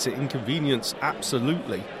 Yes, it's an inconvenience,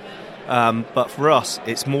 absolutely. But for us,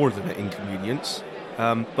 it's more than an inconvenience.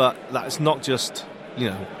 But that's not just,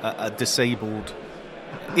 a disabled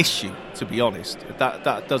issue, to be honest.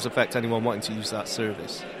 That does affect anyone wanting to use that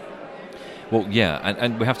service. Well, yeah,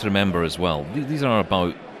 and we have to remember as well, these are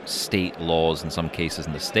about state laws in some cases,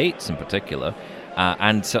 in the States in particular,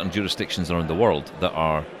 and certain jurisdictions around the world that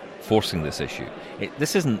are forcing this issue.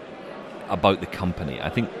 This isn't about the company. I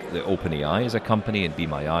think the OpenAI is a company, and Be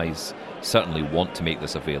My Eyes certainly want to make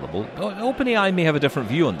this available. OpenAI may have a different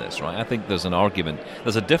view on this, right? I think there's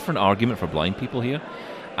a different argument for blind people here,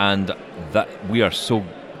 and that we are so,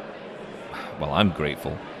 well, I'm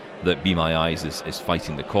grateful that Be My Eyes is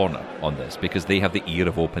fighting the corner on this, because they have the ear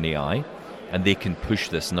of OpenAI, and they can push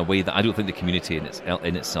this in a way that I don't think the community in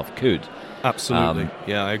itself could. Absolutely.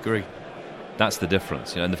 Yeah, I agree. That's the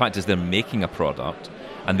difference. And the fact is they're making a product,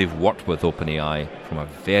 and they've worked with OpenAI from a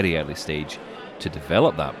very early stage to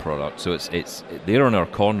develop that product. So they're on our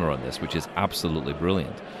corner on this, which is absolutely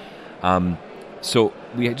brilliant. So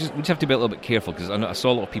we just have to be a little bit careful, because I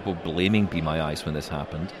saw a lot of people blaming Be My Eyes when this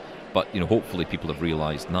happened. But hopefully people have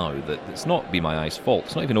realised now that it's not Be My Eyes' fault.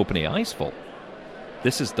 It's not even OpenAI's fault.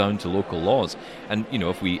 This is down to local laws. And,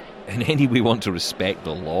 if we in any way want to respect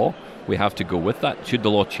the law, we have to go with that. Should the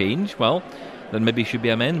law change? Well, then maybe there should be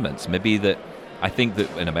amendments. Maybe that, I think that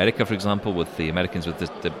in America, for example, with the Americans with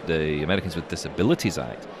the Americans with Disabilities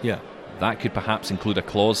Act, that could perhaps include a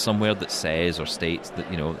clause somewhere that says or states that,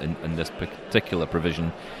 in this particular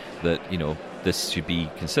provision, that, this should be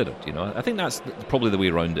considered. I think that's probably the way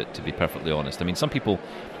around it, to be perfectly honest. I mean, some people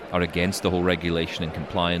are against the whole regulation and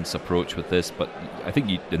compliance approach with this, but I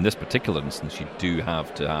think in this particular instance, you do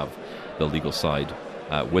have to have the legal side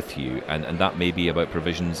with you, and that may be about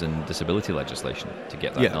provisions in disability legislation to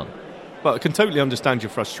get that done. But I can totally understand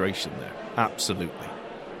your frustration there. Absolutely.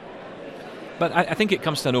 But I think it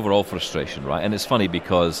comes to an overall frustration, right? And it's funny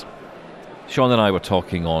because Shaun and I were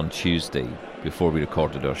talking on Tuesday before we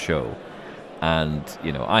recorded our show, and,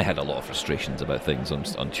 I had a lot of frustrations about things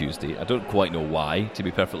on Tuesday. I don't quite know why, to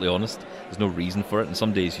be perfectly honest. There's no reason for it, and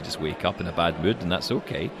some days you just wake up in a bad mood, and that's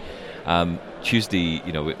okay. Tuesday,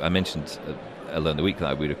 I mentioned earlier in the week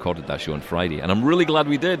that we recorded that show on Friday, and I'm really glad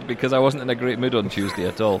we did, because I wasn't in a great mood on Tuesday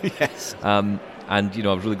at all. Yes. And, I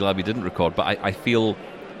was really glad we didn't record, but I feel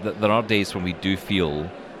that there are days when we do feel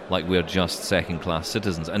like we're just second-class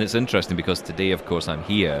citizens. And it's interesting because today, of course, I'm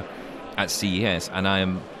here at CES, and I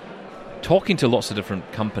am talking to lots of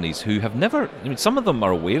different companies who have never, some of them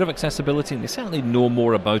are aware of accessibility, and they certainly know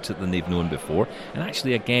more about it than they've known before. And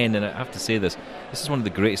actually, again, and I have to say this is one of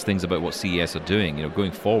the greatest things about what CES are doing,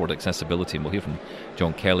 going forward, accessibility. And we'll hear from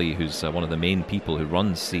John Kelly, who's one of the main people who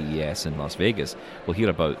runs CES in Las Vegas. We'll hear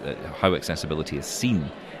about how accessibility is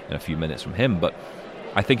seen in a few minutes from him. But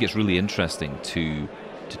I think it's really interesting to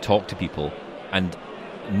talk to people and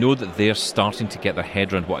know that they're starting to get their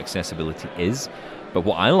head around what accessibility is. But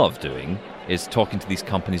what I love doing is talking to these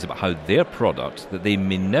companies about how their product, that they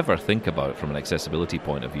may never think about from an accessibility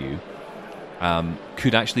point of view,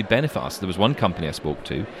 could actually benefit us. There was one company I spoke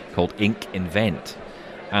to called Unveiled,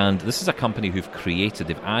 and this is a company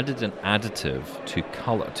they've added an additive to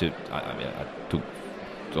colour.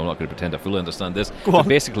 I'm not going to pretend I fully understand this. But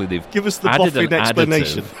basically, they've give us the added boffin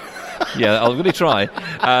explanation. Yeah, I'm going to try.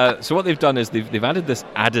 So what they've done is they've added this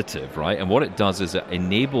additive, right? And what it does is it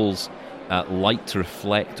enables light to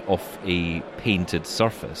reflect off a painted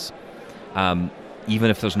surface. Even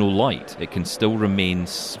if there's no light, it can still remain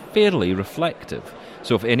fairly reflective.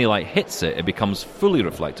 So if any light hits it, it becomes fully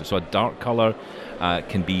reflective. So a dark colour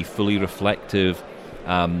can be fully reflective.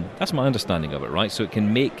 That's my understanding of it, right? So it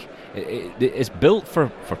can make... It's built for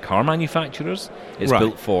car manufacturers. It's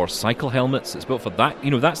built for cycle helmets. It's built for that.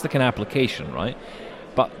 That's the kind of application, right?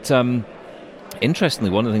 But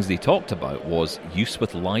interestingly, one of the things they talked about was use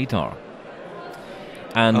with LiDAR.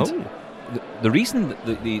 And the reason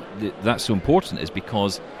that that's so important is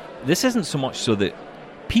because this isn't so much so that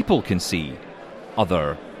people can see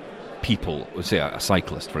other people, say a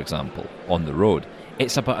cyclist, for example, on the road.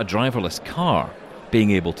 It's about a driverless car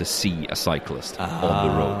being able to see a cyclist on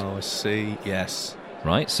the road. Oh, I see, yes.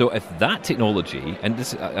 Right? So if that technology, and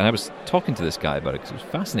I was talking to this guy about it because it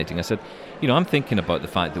was fascinating. I said, I'm thinking about the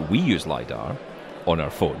fact that we use LiDAR on our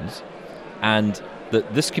phones, and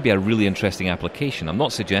that this could be a really interesting application. I'm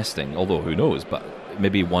not suggesting, although who knows, but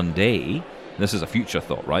maybe one day, this is a future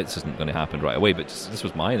thought, right? This isn't going to happen right away, but this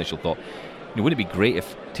was my initial thought. Wouldn't it be great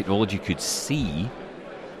if technology could see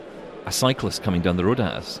a cyclist coming down the road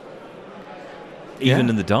at us? Even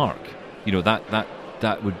in the dark,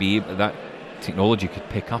 that would be that technology could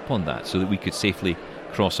pick up on that, so that we could safely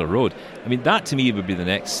cross a road. That to me would be the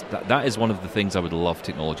next. That is one of the things I would love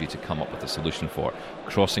technology to come up with a solution for,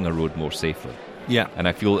 crossing a road more safely. Yeah, and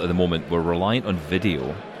I feel at the moment we're reliant on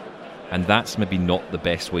video, and that's maybe not the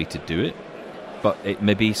best way to do it. But it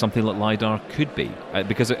maybe something like LiDAR could be,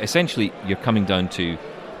 because essentially you're coming down to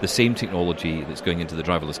the same technology that's going into the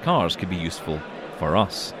driverless cars could be useful for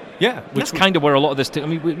us. Yeah, that's kind of where a lot of this...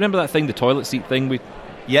 remember that thing, the toilet seat thing? We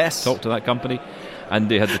talked to that company, and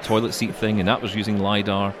they had the toilet seat thing, and that was using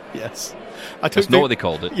LiDAR. Yes. That's not what they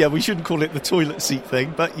called it. Yeah, we shouldn't call it the toilet seat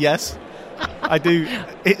thing, but yes, I do.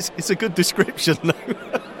 It's a good description,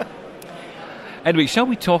 though. Anyway, shall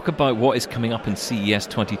we talk about what is coming up in CES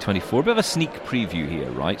 2024? A bit of a sneak preview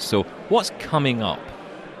here, right? So what's coming up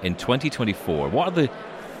in 2024? What are the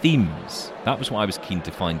themes? That was what I was keen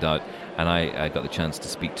to find out, and I got the chance to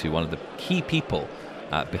speak to one of the key people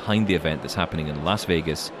behind the event that's happening in Las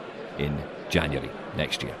Vegas in January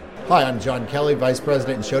next year. Hi, I'm John Kelly, Vice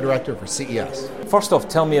President and Show Director for CES. First off,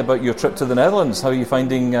 tell me about your trip to the Netherlands. How are you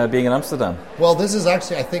finding being in Amsterdam? Well, this is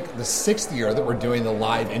actually, I think, the 6th year that we're doing the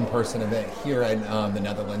live in-person event here in the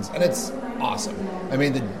Netherlands, and it's awesome.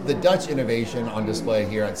 The Dutch innovation on display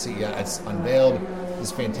here at CES Unveiled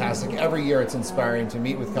is fantastic. Every year it's inspiring to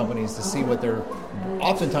meet with companies to see what they're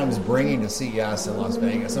oftentimes bringing to CES in Las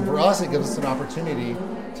Vegas. And for us, it gives us an opportunity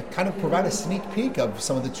to kind of provide a sneak peek of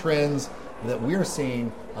some of the trends that we're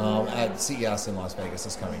seeing at CES in Las Vegas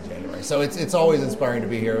this coming January. So it's always inspiring to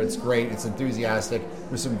be here. It's great. It's enthusiastic.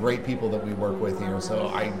 There's some great people that we work with here. So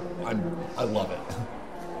I love it.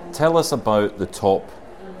 Tell us about the top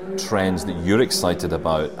trends that you're excited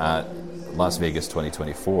about at Las Vegas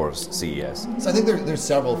 2024's CES. So I think there's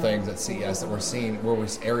several things at CES that we're seeing,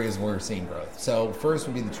 areas where we're seeing growth. So first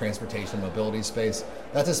would be the transportation mobility space.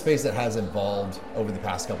 That's a space that has evolved over the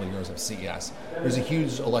past couple of years of CES. There's a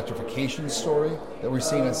huge electrification story that we're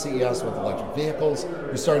seeing at CES with electric vehicles.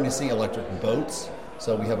 We're starting to see electric boats.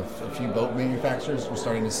 So we have a few boat manufacturers. We're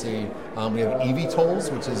starting to see, we have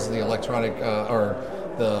eVTOLs, which is the electronic, or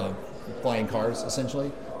the flying cars,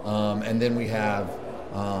 essentially. And then we have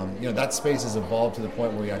that space has evolved to the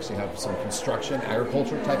point where we actually have some construction,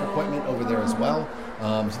 agriculture type equipment over there as well.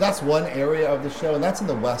 So that's one area of the show, and that's in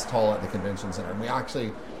the West Hall at the Convention Center. And we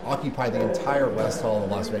actually occupy the entire West Hall of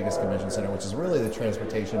the Las Vegas Convention Center, which is really the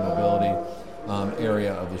transportation mobility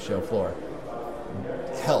area of the show floor.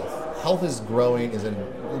 Health health is a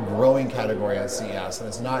growing category at CES, and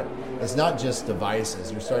it's not just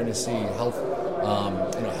devices. You're starting to see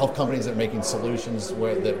health companies that are making solutions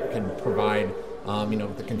that can provide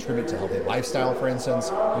that contribute to healthy lifestyle, for instance.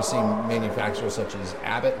 You're seeing manufacturers such as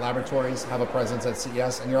Abbott Laboratories have a presence at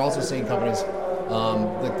CES, and you're also seeing companies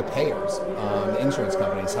like the payers, the insurance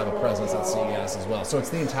companies have a presence at CES as well. So it's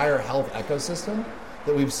the entire health ecosystem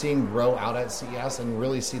that we've seen grow out at CES, and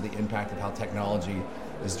really see the impact of how technology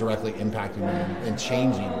is directly impacting and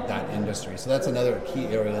changing that industry. So that's another key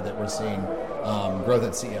area that we're seeing growth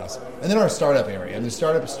at CES. And then our startup area. And the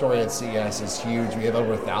startup story at CES is huge. We have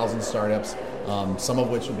over 1,000 startups, some of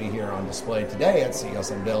which will be here on display today at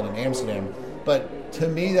CES Unveiled in Amsterdam. But to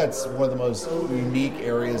me, that's one of the most unique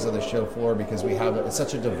areas of the show floor, because it's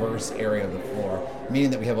such a diverse area of the floor,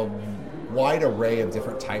 meaning that we have a wide array of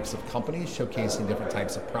different types of companies showcasing different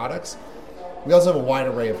types of products. We also have a wide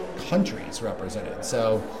array of countries represented.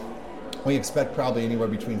 So we expect probably anywhere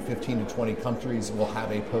between 15 to 20 countries will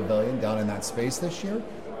have a pavilion down in that space this year,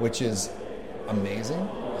 which is amazing.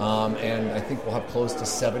 And I think we'll have close to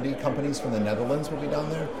 70 companies from the Netherlands will be down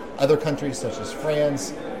there. Other countries such as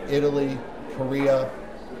France, Italy, Korea,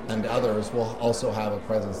 and others will also have a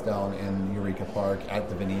presence down in Eureka Park at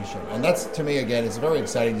the Venetian. And that's, to me, again, it's very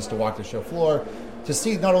exciting just to walk the show floor, to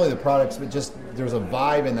see not only the products, but just there's a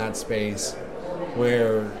vibe in that space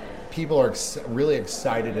where people are really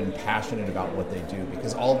excited and passionate about what they do,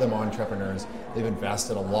 because all of them are entrepreneurs. They've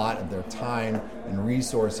invested a lot of their time and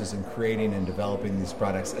resources in creating and developing these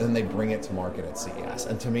products, and then they bring it to market at CES.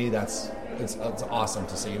 And to me, it's awesome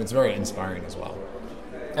to see, and it's very inspiring as well.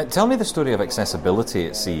 Tell me the story of accessibility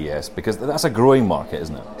at CES, because that's a growing market,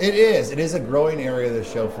 isn't it? It is. It is a growing area of the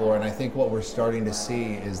show floor, and I think what we're starting to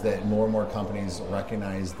see is that more and more companies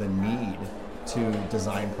recognize the need to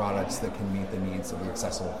design products that can meet the needs of the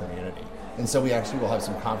accessible community. And so we actually will have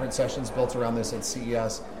some conference sessions built around this at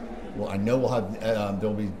CES. Well, I know we'll have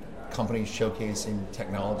there'll be companies showcasing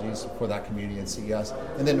technologies for that community at CES.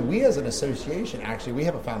 And then we as an association, actually, we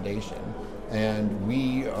have a foundation, and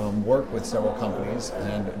we work with several companies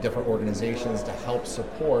and different organizations to help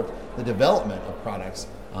support the development of products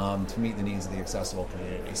to meet the needs of the accessible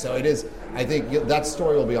community. So it is, I think that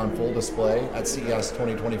story will be on full display at CES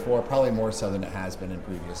 2024, probably more so than it has been in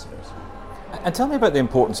previous years. And tell me about the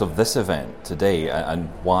importance of this event today and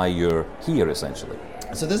why you're here, essentially.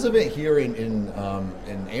 So this event here in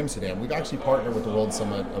Amsterdam, we've actually partnered with the World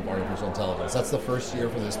Summit of Artificial Intelligence. That's the first year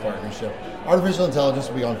for this partnership. Artificial intelligence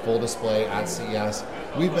will be on full display at CES.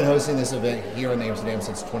 We've been hosting this event here in Amsterdam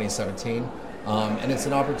since 2017, and it's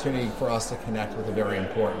an opportunity for us to connect with a very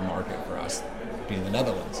important market for us, being the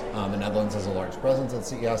Netherlands. The Netherlands has a large presence at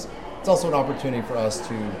CES. It's also an opportunity for us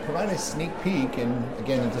to provide a sneak peek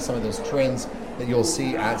into some of those trends that you'll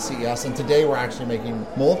see at CES. And today we're actually making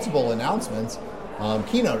multiple announcements,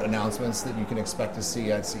 keynote announcements that you can expect to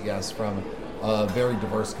see at CES from very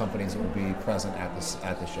diverse companies that will be present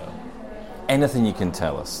at the show. Anything you can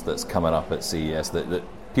tell us that's coming up at CES that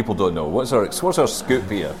people don't know? What's our scoop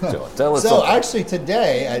here, Joe? Tell us. So actually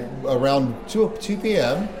today at around 2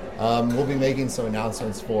 p.m., we'll be making some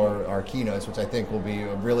announcements for our keynotes, which I think will be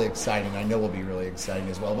really exciting. I know will be really exciting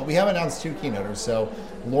as well. But we have announced 2 keynoters. So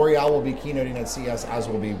L'Oreal will be keynoting at CES, as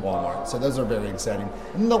will be Walmart. So those are very exciting.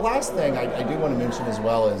 And the last thing I do want to mention as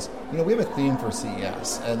well is, we have a theme for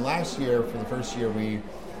CES. And last year, for the first year, we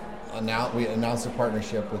announced a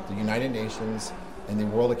partnership with the United Nations and the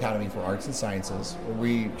World Academy for Arts and Sciences, where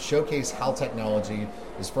we showcase how technology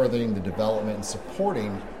is furthering the development and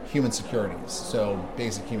supporting human securities, so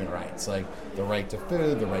basic human rights, like the right to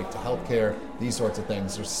food, the right to healthcare, these sorts of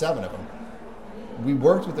things. There's 7 of them. We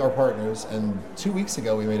worked with our partners, and 2 weeks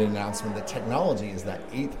ago we made an announcement that technology is that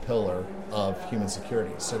 8th pillar of human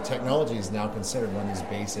security. So technology is now considered one of these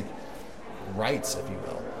basic rights, if you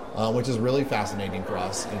will, which is really fascinating for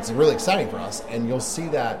us. It's really exciting for us, and you'll see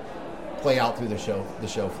that play out through the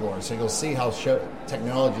show floor. So you'll see how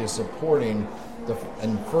technology is supporting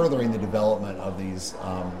and furthering the development of these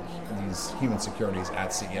human securities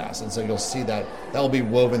at CES. And so you'll see that will be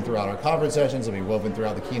woven throughout our conference sessions, it'll be woven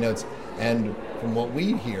throughout the keynotes, and from what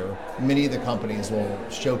we hear, many of the companies will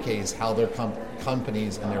showcase how their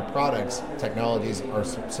companies and their products, technologies are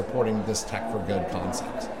supporting this tech for good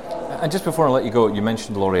concept. And just before I let you go, you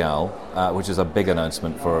mentioned L'Oreal, which is a big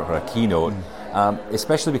announcement for a keynote.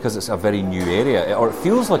 Especially because it's a very new area, or it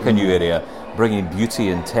feels like a new area, bringing beauty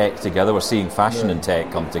and tech together. We're seeing fashion and tech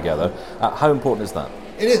come together. How important is that?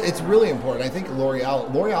 It is. It's really important. I think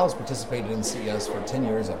L'Oreal has participated in CES for 10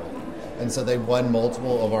 years already. And so they've won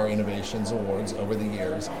multiple of our innovations awards over the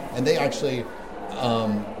years. And they actually,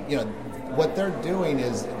 what they're doing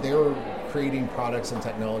is they're creating products and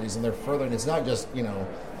technologies, and they're furthering. It's not just,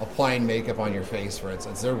 applying makeup on your face, for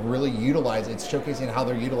instance. They're really it's showcasing how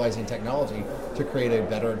they're utilizing technology to create a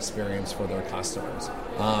better experience for their customers,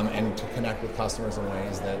 and to connect with customers in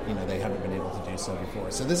ways that, they haven't been able to do so before.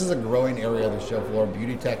 So this is a growing area of the show floor.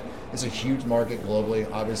 Beauty tech is a huge market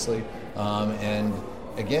globally, obviously, and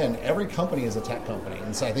again, every company is a tech company.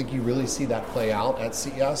 And so I think you really see that play out at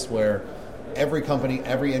CES, where every company,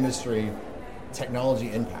 every industry,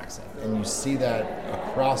 technology impacts it. And you see that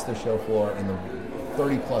across the show floor in the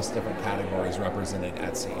 30-plus different categories represented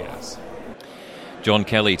at CES. John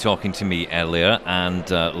Kelly talking to me earlier and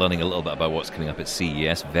learning a little bit about what's coming up at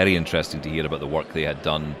CES. Very interesting to hear about the work they had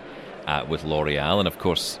done with L'Oreal. And of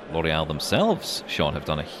course, L'Oreal themselves, Shaun, have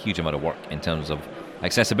done a huge amount of work in terms of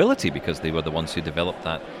accessibility, because they were the ones who developed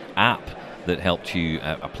that app that helped you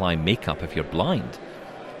apply makeup if you're blind.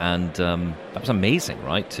 And that was amazing,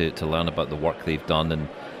 right, to learn about the work they've done and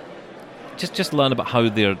just learn about how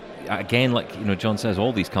they're, again, like John says,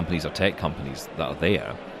 all these companies are tech companies that are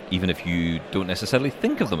there, even if you don't necessarily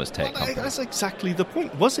think of them as tech companies. That's exactly the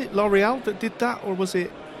point. Was it L'Oreal that did that, or was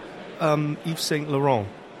it Yves Saint Laurent?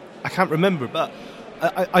 I can't remember, but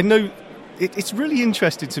I know it's really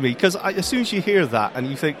interesting to me, because as soon as you hear that and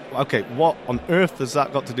you think, okay, what on earth has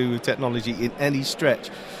that got to do with technology in any stretch?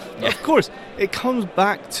 Yeah. Of course, it comes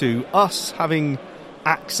back to us having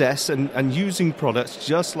access and using products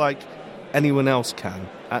just like anyone else can,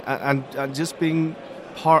 and just being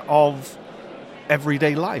part of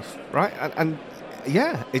everyday life, right? And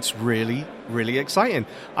yeah, it's really, really exciting.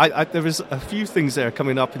 There is a few things there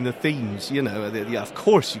coming up in the themes, of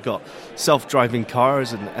course you've got self-driving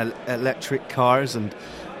cars and electric cars, and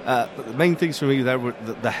but the main things for me there were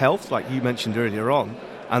the health, like you mentioned earlier on,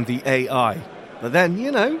 and the AI. But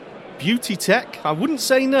then, beauty tech, I wouldn't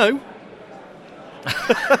say no.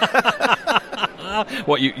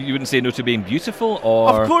 What, you wouldn't say no to being beautiful,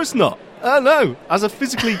 or? Of course not. No, as a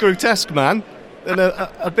physically grotesque man, then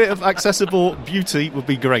a bit of accessible beauty would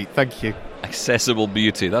be great. Thank you. Accessible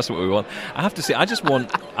beauty, that's what we want. I have to say, I just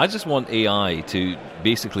want AI to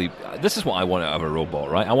basically, this is what I want out of a robot,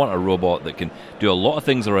 right? I want a robot that can do a lot of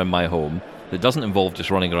things around my home that doesn't involve just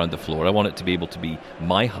running around the floor. I want it to be able to be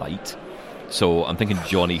my height. So I'm thinking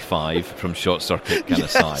Johnny 5 from Short Circuit kind of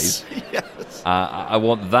size. Yes. I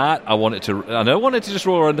want that. I want it to just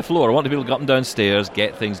roll around the floor. I want it to be able to go up and down stairs,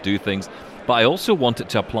 get things, do things. But I also want it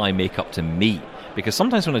to apply makeup to me. Because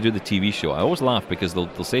sometimes when I do the TV show, I always laugh because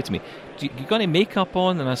they'll say to me, you got any makeup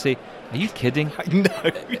on? And I say, are you kidding?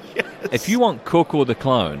 No. Yes. If you want Coco the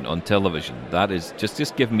Clown on television, that is,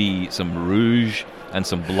 just give me some rouge and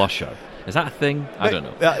some blusher. Is that a thing? I don't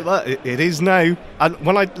know. Well, it is now. And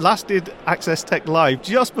when I last did Access Tech Live,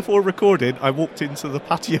 just before recording, I walked into the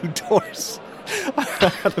patio doors.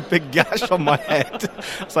 I had a big gash on my head.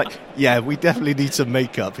 It's like, yeah, we definitely need some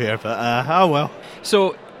makeup here, but oh well.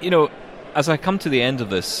 So, as I come to the end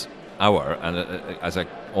of this hour, and as I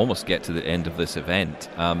almost get to the end of this event,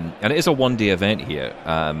 and it is a one-day event here,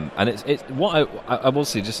 and it's what I will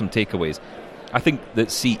say, just some takeaways. I think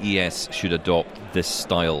that CES should adopt this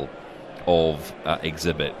style of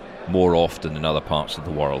exhibit more often in other parts of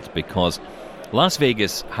the world, because Las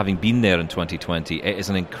Vegas, having been there in 2020, it is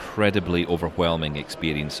an incredibly overwhelming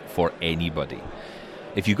experience for anybody.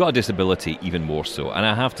 If you've got a disability, even more so. And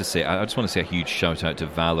I have to say, I just want to say a huge shout out to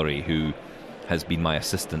Valerie, who has been my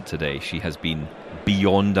assistant today. She has been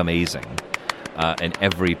beyond amazing in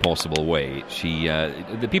every possible way. She,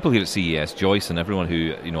 the people here at CES, Joyce and everyone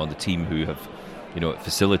who, on the team who have,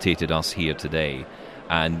 facilitated us here today.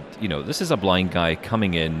 And, this is a blind guy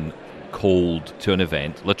coming in cold to an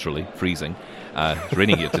event, literally freezing. It's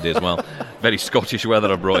raining here today as well. Very Scottish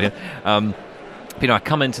weather I brought here. I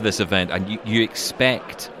come into this event and you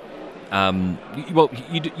expect... you've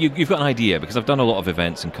got an idea, because I've done a lot of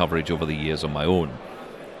events and coverage over the years on my own.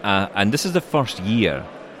 And this is the first year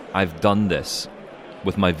I've done this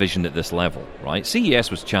with my vision at this level, right? CES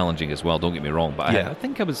was challenging as well, don't get me wrong, but I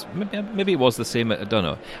think I was, maybe it was the same, I don't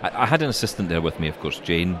know. I had an assistant there with me, of course,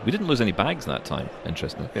 Jane. We didn't lose any bags that time,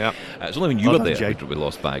 interestingly. Yeah. It's only when you were there we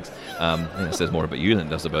lost bags. I think it says more about you than it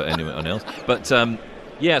does about anyone else. But,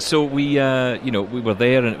 so we were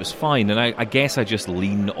there and it was fine, and I guess I just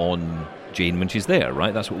lean on Jane when she's there,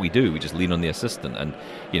 right? That's what we do. We just lean on the assistant, and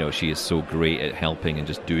she is so great at helping and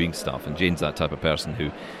just doing stuff. And Jane's that type of person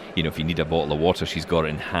who, if you need a bottle of water, she's got it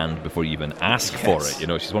in hand before you even ask for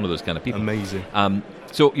it. She's one of those kind of people. Amazing.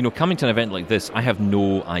 So coming to an event like this, I have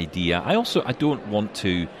no idea. I don't want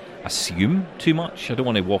to assume too much. I don't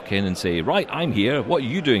want to walk in and say, right, I'm here, what are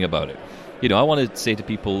you doing about it? I want to say to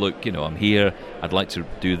people, look, I'm here, I'd like to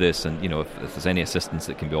do this, and, if there's any assistance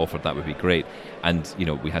that can be offered, that would be great. And,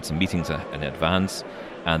 we had some meetings in advance,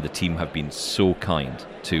 and the team have been so kind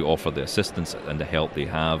to offer the assistance and the help they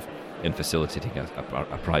have in facilitating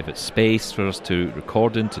a private space for us to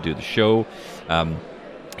record in, to do the show.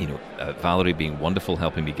 Valerie being wonderful,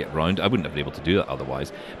 helping me get round. I wouldn't have been able to do that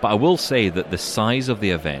otherwise. But I will say that the size of the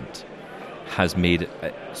event has made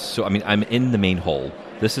it so. I mean, I'm in the main hall.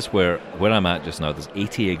 This is where I'm at just now. There's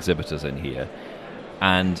 80 exhibitors in here,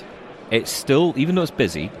 and it's still, even though it's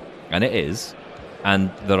busy, and it is,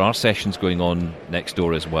 and there are sessions going on next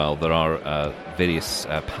door as well. There are various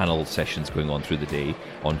panel sessions going on through the day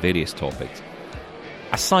on various topics.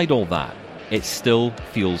 Aside all that, it still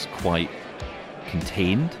feels quite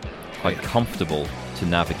contained, quite comfortable to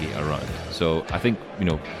navigate around. So I think,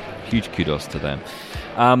 huge kudos to them.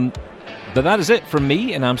 But that is it from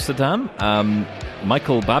me in Amsterdam.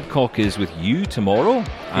 Michael Babcock is with you tomorrow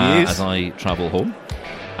as I travel home.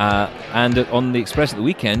 And on the Express at the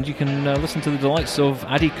weekend, you can listen to the delights of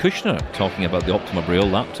Adi Kushner talking about the Optima Braille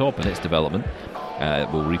laptop and its development.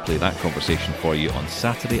 We'll replay that conversation for you on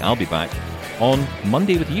Saturday. I'll be back on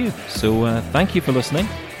Monday with you. So thank you for listening.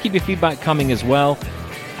 Keep your feedback coming as well.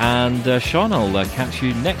 And Shaun, I'll catch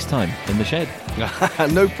you next time in the shed.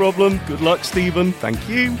 No problem. Good luck, Stephen. Thank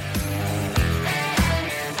you.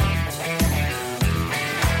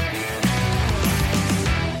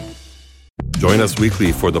 Join us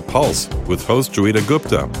weekly for The Pulse with host Joeita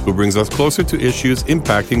Gupta, who brings us closer to issues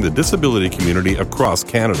impacting the disability community across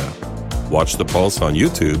Canada. Watch The Pulse on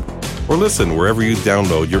YouTube or listen wherever you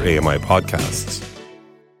download your AMI podcasts.